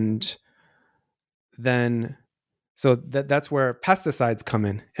 And then, so that's where pesticides come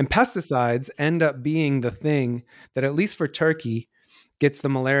in. And pesticides end up being the thing that, at least for Turkey, gets the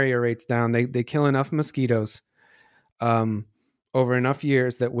malaria rates down. They kill enough mosquitoes over enough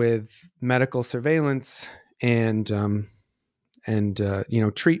years that with medical surveillance and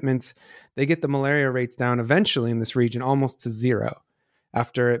treatments, they get the malaria rates down eventually in this region almost to zero,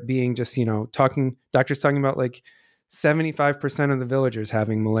 after it being just, doctors talking about like 75% of the villagers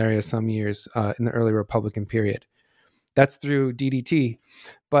having malaria some years in the early Republican period. That's through DDT.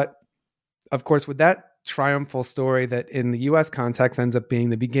 But of course, with that triumphal story that in the US context ends up being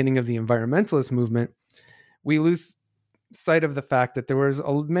the beginning of the environmentalist movement, we lose sight of the fact that there was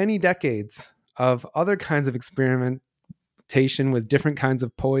many decades of other kinds of experimentation with different kinds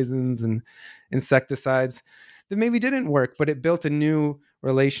of poisons and insecticides that maybe didn't work, but it built a new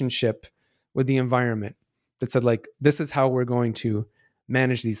relationship with the environment that said, like, this is how we're going to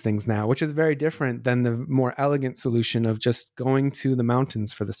manage these things now, which is very different than the more elegant solution of just going to the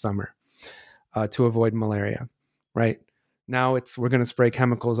mountains for the summer to avoid malaria, right? Now we're going to spray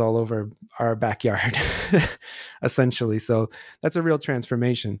chemicals all over our backyard, essentially. So that's a real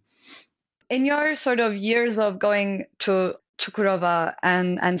transformation. In your sort of years of going to Çukurova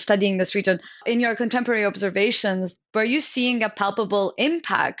and studying this region, in your contemporary observations, were you seeing a palpable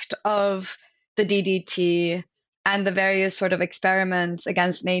impact of the DDT and the various sort of experiments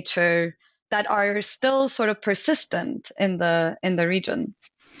against nature that are still sort of persistent in the region?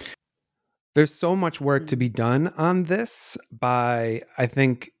 There's so much work to be done on this by, I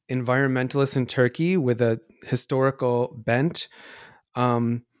think, environmentalists in Turkey with a historical bent.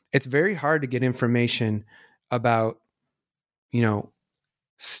 It's very hard to get information about,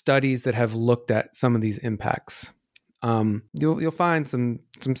 studies that have looked at some of these impacts. You'll find some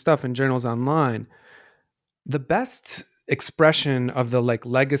stuff in journals online. The best expression of the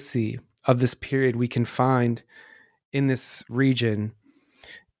legacy of this period we can find in this region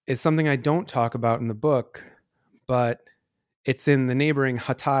is something I don't talk about in the book, but it's in the neighboring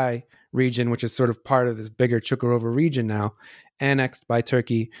Hatay region, which is sort of part of this bigger Çukurova region now, annexed by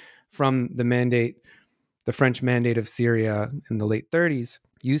Turkey from the French mandate of Syria in the late 30s.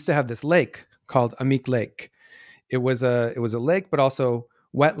 You used to have this lake called Amik Lake. It was a lake, but also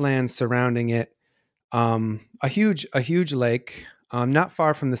wetlands surrounding it. A huge lake, not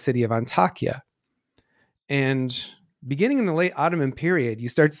far from the city of Antakya. And beginning in the late Ottoman period, you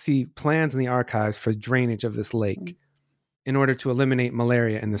start to see plans in the archives for drainage of this lake in order to eliminate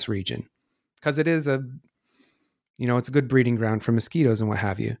malaria in this region. Because it is it's a good breeding ground for mosquitoes and what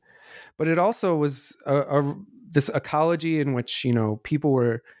have you. But it also was this ecology in which, people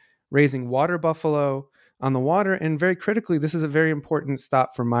were raising water buffalo on the water. And very critically, this is a very important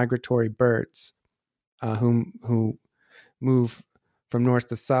stop for migratory birds who move from north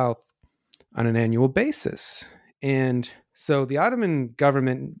to south on an annual basis. And so the Ottoman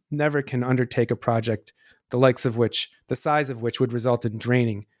government never can undertake a project the size of which would result in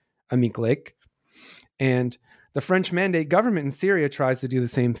draining Amik Lake. And the French mandate government in Syria tries to do the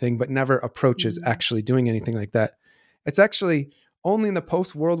same thing, but never approaches actually doing anything like that. It's actually only in the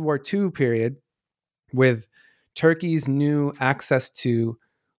post-World War II period, with Turkey's new access to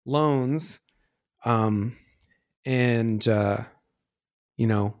loans and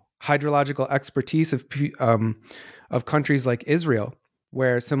hydrological expertise of countries like Israel,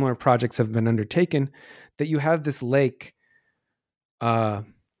 where similar projects have been undertaken, that you have this lake, over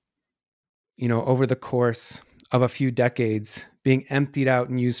the course of a few decades being emptied out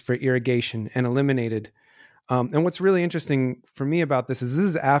and used for irrigation and eliminated. And what's really interesting for me about this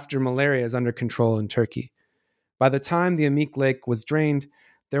is after malaria is under control in Turkey. By the time the Amik Lake was drained,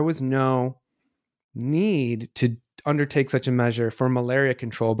 there was no need to undertake such a measure for malaria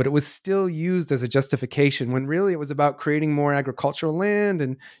control, but it was still used as a justification when really it was about creating more agricultural land.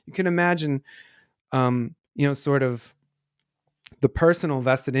 And you can imagine, sort of the personal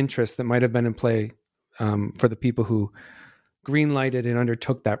vested interest that might have been in play for the people who greenlighted and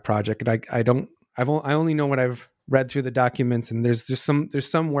undertook that project. And I only know what I've read through the documents, and there's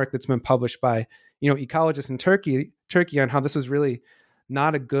some work that's been published by ecologists in Turkey on how this was really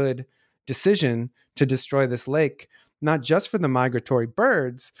not a good decision to destroy this lake, not just for the migratory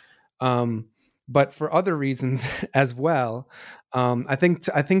birds, but for other reasons as well. I think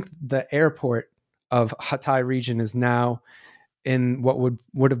the airport of Hatay region is now in what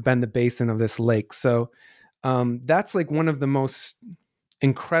would have been the basin of this lake. So that's like one of the most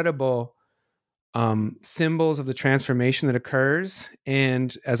incredible symbols of the transformation that occurs.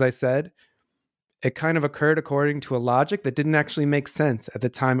 And as I said, it kind of occurred according to a logic that didn't actually make sense at the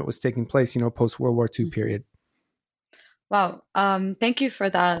time it was taking place, post World War II period. Wow. Thank you for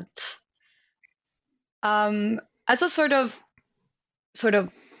that. As a sort of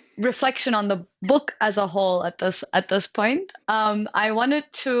reflection on the book as a whole at this point, I wanted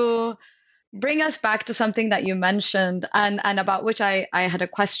to bring us back to something that you mentioned and about which I had a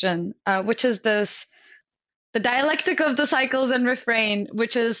question, which is the dialectic of the cycles and refrain,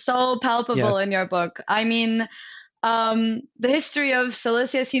 which is so palpable in your book. I mean, the history of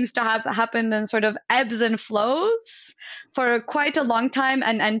Cilicia seems to have happened in sort of ebbs and flows for quite a long time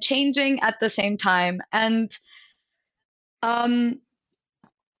and changing at the same time. And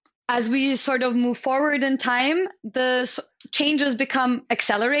as we sort of move forward in time, the changes become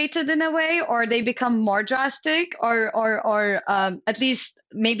accelerated in a way, or they become more drastic, or at least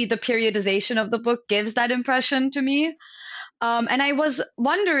maybe the periodization of the book gives that impression to me. And I was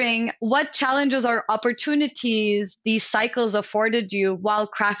wondering what challenges or opportunities these cycles afforded you while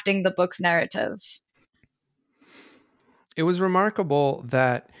crafting the book's narrative. It was remarkable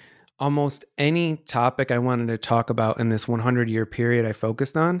that almost any topic I wanted to talk about in this 100-year period I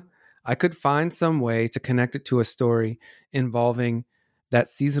focused on, I could find some way to connect it to a story involving that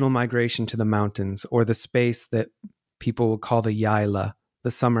seasonal migration to the mountains, or the space that people would call the Yayla, the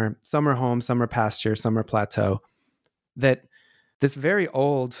summer home, summer pasture, summer plateau. That this very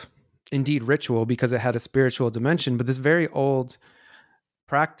old, indeed ritual, because it had a spiritual dimension, but this very old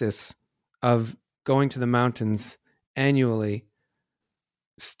practice of going to the mountains annually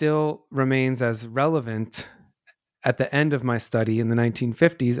still remains as relevant at the end of my study in the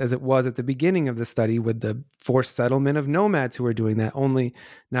 1950s as it was at the beginning of the study with the forced settlement of nomads who were doing that. Only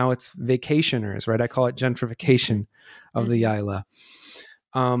now it's vacationers, right? I call it gentrification of the Yaila.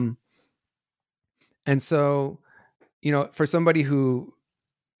 And so, for somebody who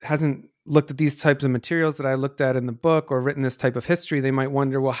hasn't looked at these types of materials that I looked at in the book or written this type of history, they might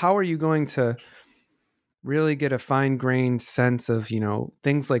wonder, well, how are you going to really get a fine-grained sense of,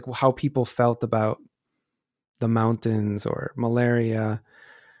 things like how people felt about the mountains or malaria,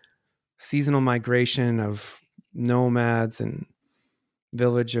 seasonal migration of nomads and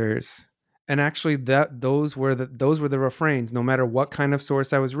villagers. And actually those were the refrains. No matter what kind of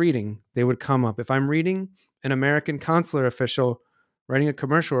source I was reading, they would come up. If I'm reading an American consular official writing a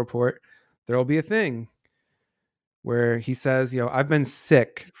commercial report, there'll be a thing where he says, I've been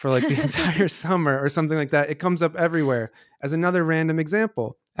sick for like the entire summer or something like that. It comes up everywhere. As another random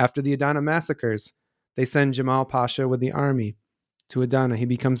example, after the Adana massacres, they send Jamal Pasha with the army to Adana. He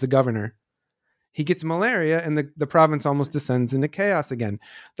becomes the governor. He gets malaria and the province almost descends into chaos again.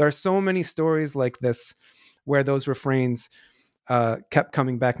 There are so many stories like this where those refrains kept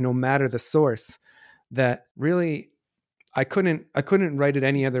coming back no matter the source, that really I couldn't write it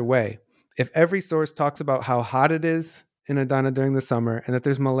any other way. If every source talks about how hot it is in Adana during the summer and that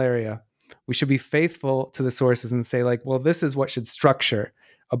there's malaria, we should be faithful to the sources and say like, well, this is what should structure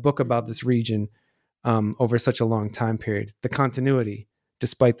a book about this region over such a long time period, the continuity,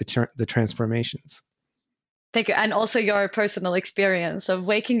 despite the transformations. Thank you. And also your personal experience of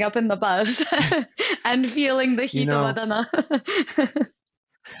waking up in the bus and feeling the heat of Adana.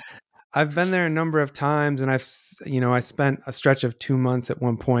 I've been there a number of times, and I spent a stretch of 2 months at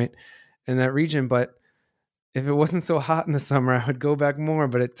one point in that region, but if it wasn't so hot in the summer, I would go back more,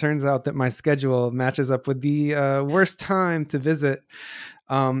 but it turns out that my schedule matches up with the worst time to visit,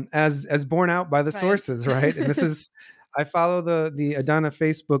 as borne out by the sources, right? And this is, I follow the Adana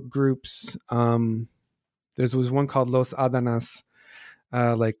Facebook groups. There was one called Los Adanas,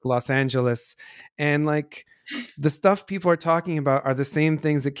 like Los Angeles, and like the stuff people are talking about are the same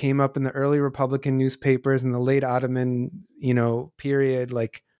things that came up in the early Republican newspapers in the late Ottoman, period.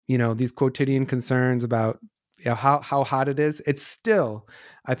 Like, these quotidian concerns about how hot it is. It's still,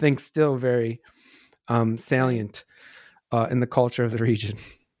 I think, very salient in the culture of the region.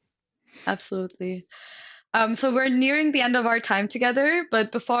 Absolutely. So we're nearing the end of our time together,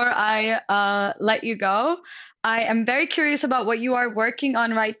 but before I let you go, I am very curious about what you are working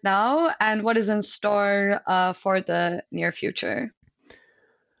on right now and what is in store for the near future.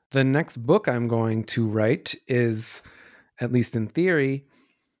 The next book I'm going to write is, at least in theory,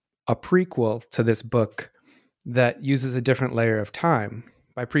 a prequel to this book that uses a different layer of time.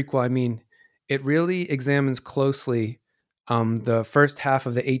 By prequel, I mean it really examines closely the first half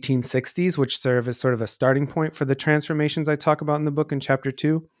of the 1860s, which serve as sort of a starting point for the transformations I talk about in the book in chapter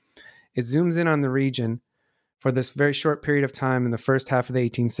 2. It zooms in on the region for this very short period of time in the first half of the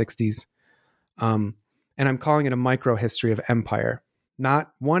 1860s. And I'm calling it a micro-history of empire.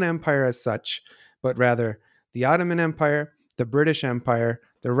 Not one empire as such, but rather the Ottoman Empire, the British Empire,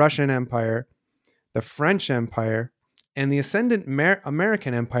 the Russian Empire, the French Empire, and the ascendant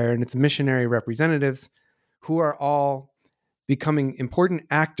American Empire and its missionary representatives, who are all becoming important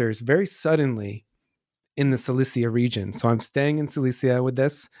actors very suddenly in the Cilicia region. So I'm staying in Cilicia with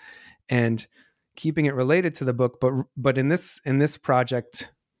this and keeping it related to the book, but in this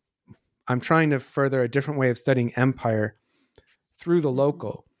project, I'm trying to further a different way of studying empire through the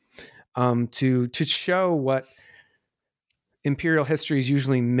local, to show what imperial histories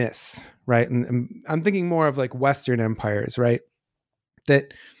usually miss, right? And I'm thinking more of like Western empires, right?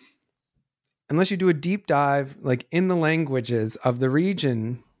 That unless you do a deep dive, like in the languages of the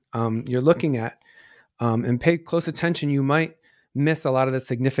region you're looking at, and pay close attention, you might miss a lot of the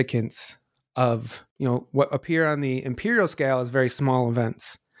significance of, what appear on the imperial scale as very small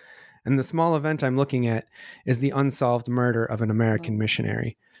events. And the small event I'm looking at is the unsolved murder of an American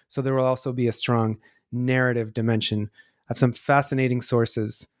missionary. So there will also be a strong narrative dimension of some fascinating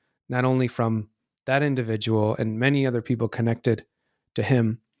sources, not only from that individual and many other people connected to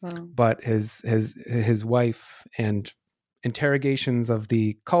him, but his wife and interrogations of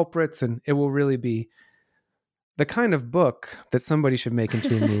the culprits. And it will really be the kind of book that somebody should make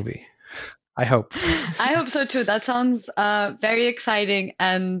into a movie. I hope. I hope so too. That sounds very exciting.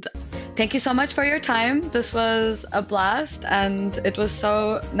 And thank you so much for your time. This was a blast. And it was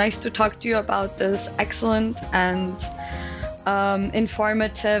so nice to talk to you about this excellent and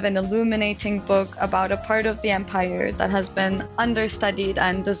informative and illuminating book about a part of the empire that has been understudied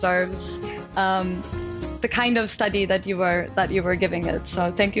and deserves the kind of study that you were giving it.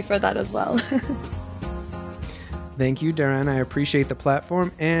 So thank you for that as well. Thank you, Darren. I appreciate the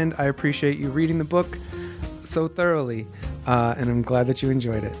platform, and I appreciate you reading the book so thoroughly, and I'm glad that you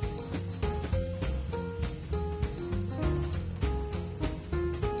enjoyed it.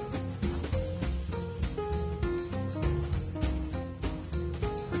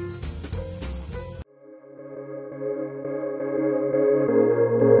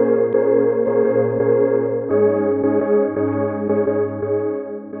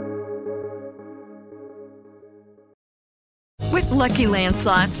 Lucky Land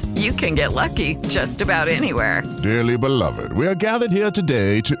Slots, you can get lucky just about anywhere. Dearly beloved, we are gathered here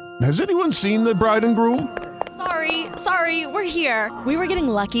today to... Has anyone seen the bride and groom? Sorry, we're here. We were getting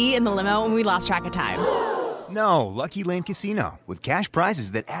lucky in the limo and we lost track of time. No, Lucky Land Casino, with cash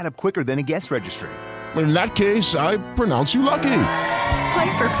prizes that add up quicker than a guest registry. In that case, I pronounce you lucky.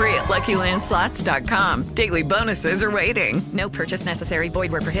 Play for free at LuckyLandSlots.com. Daily bonuses are waiting. No purchase necessary.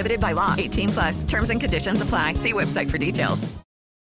 Void where prohibited by law. 18+. Terms and conditions apply. See website for details.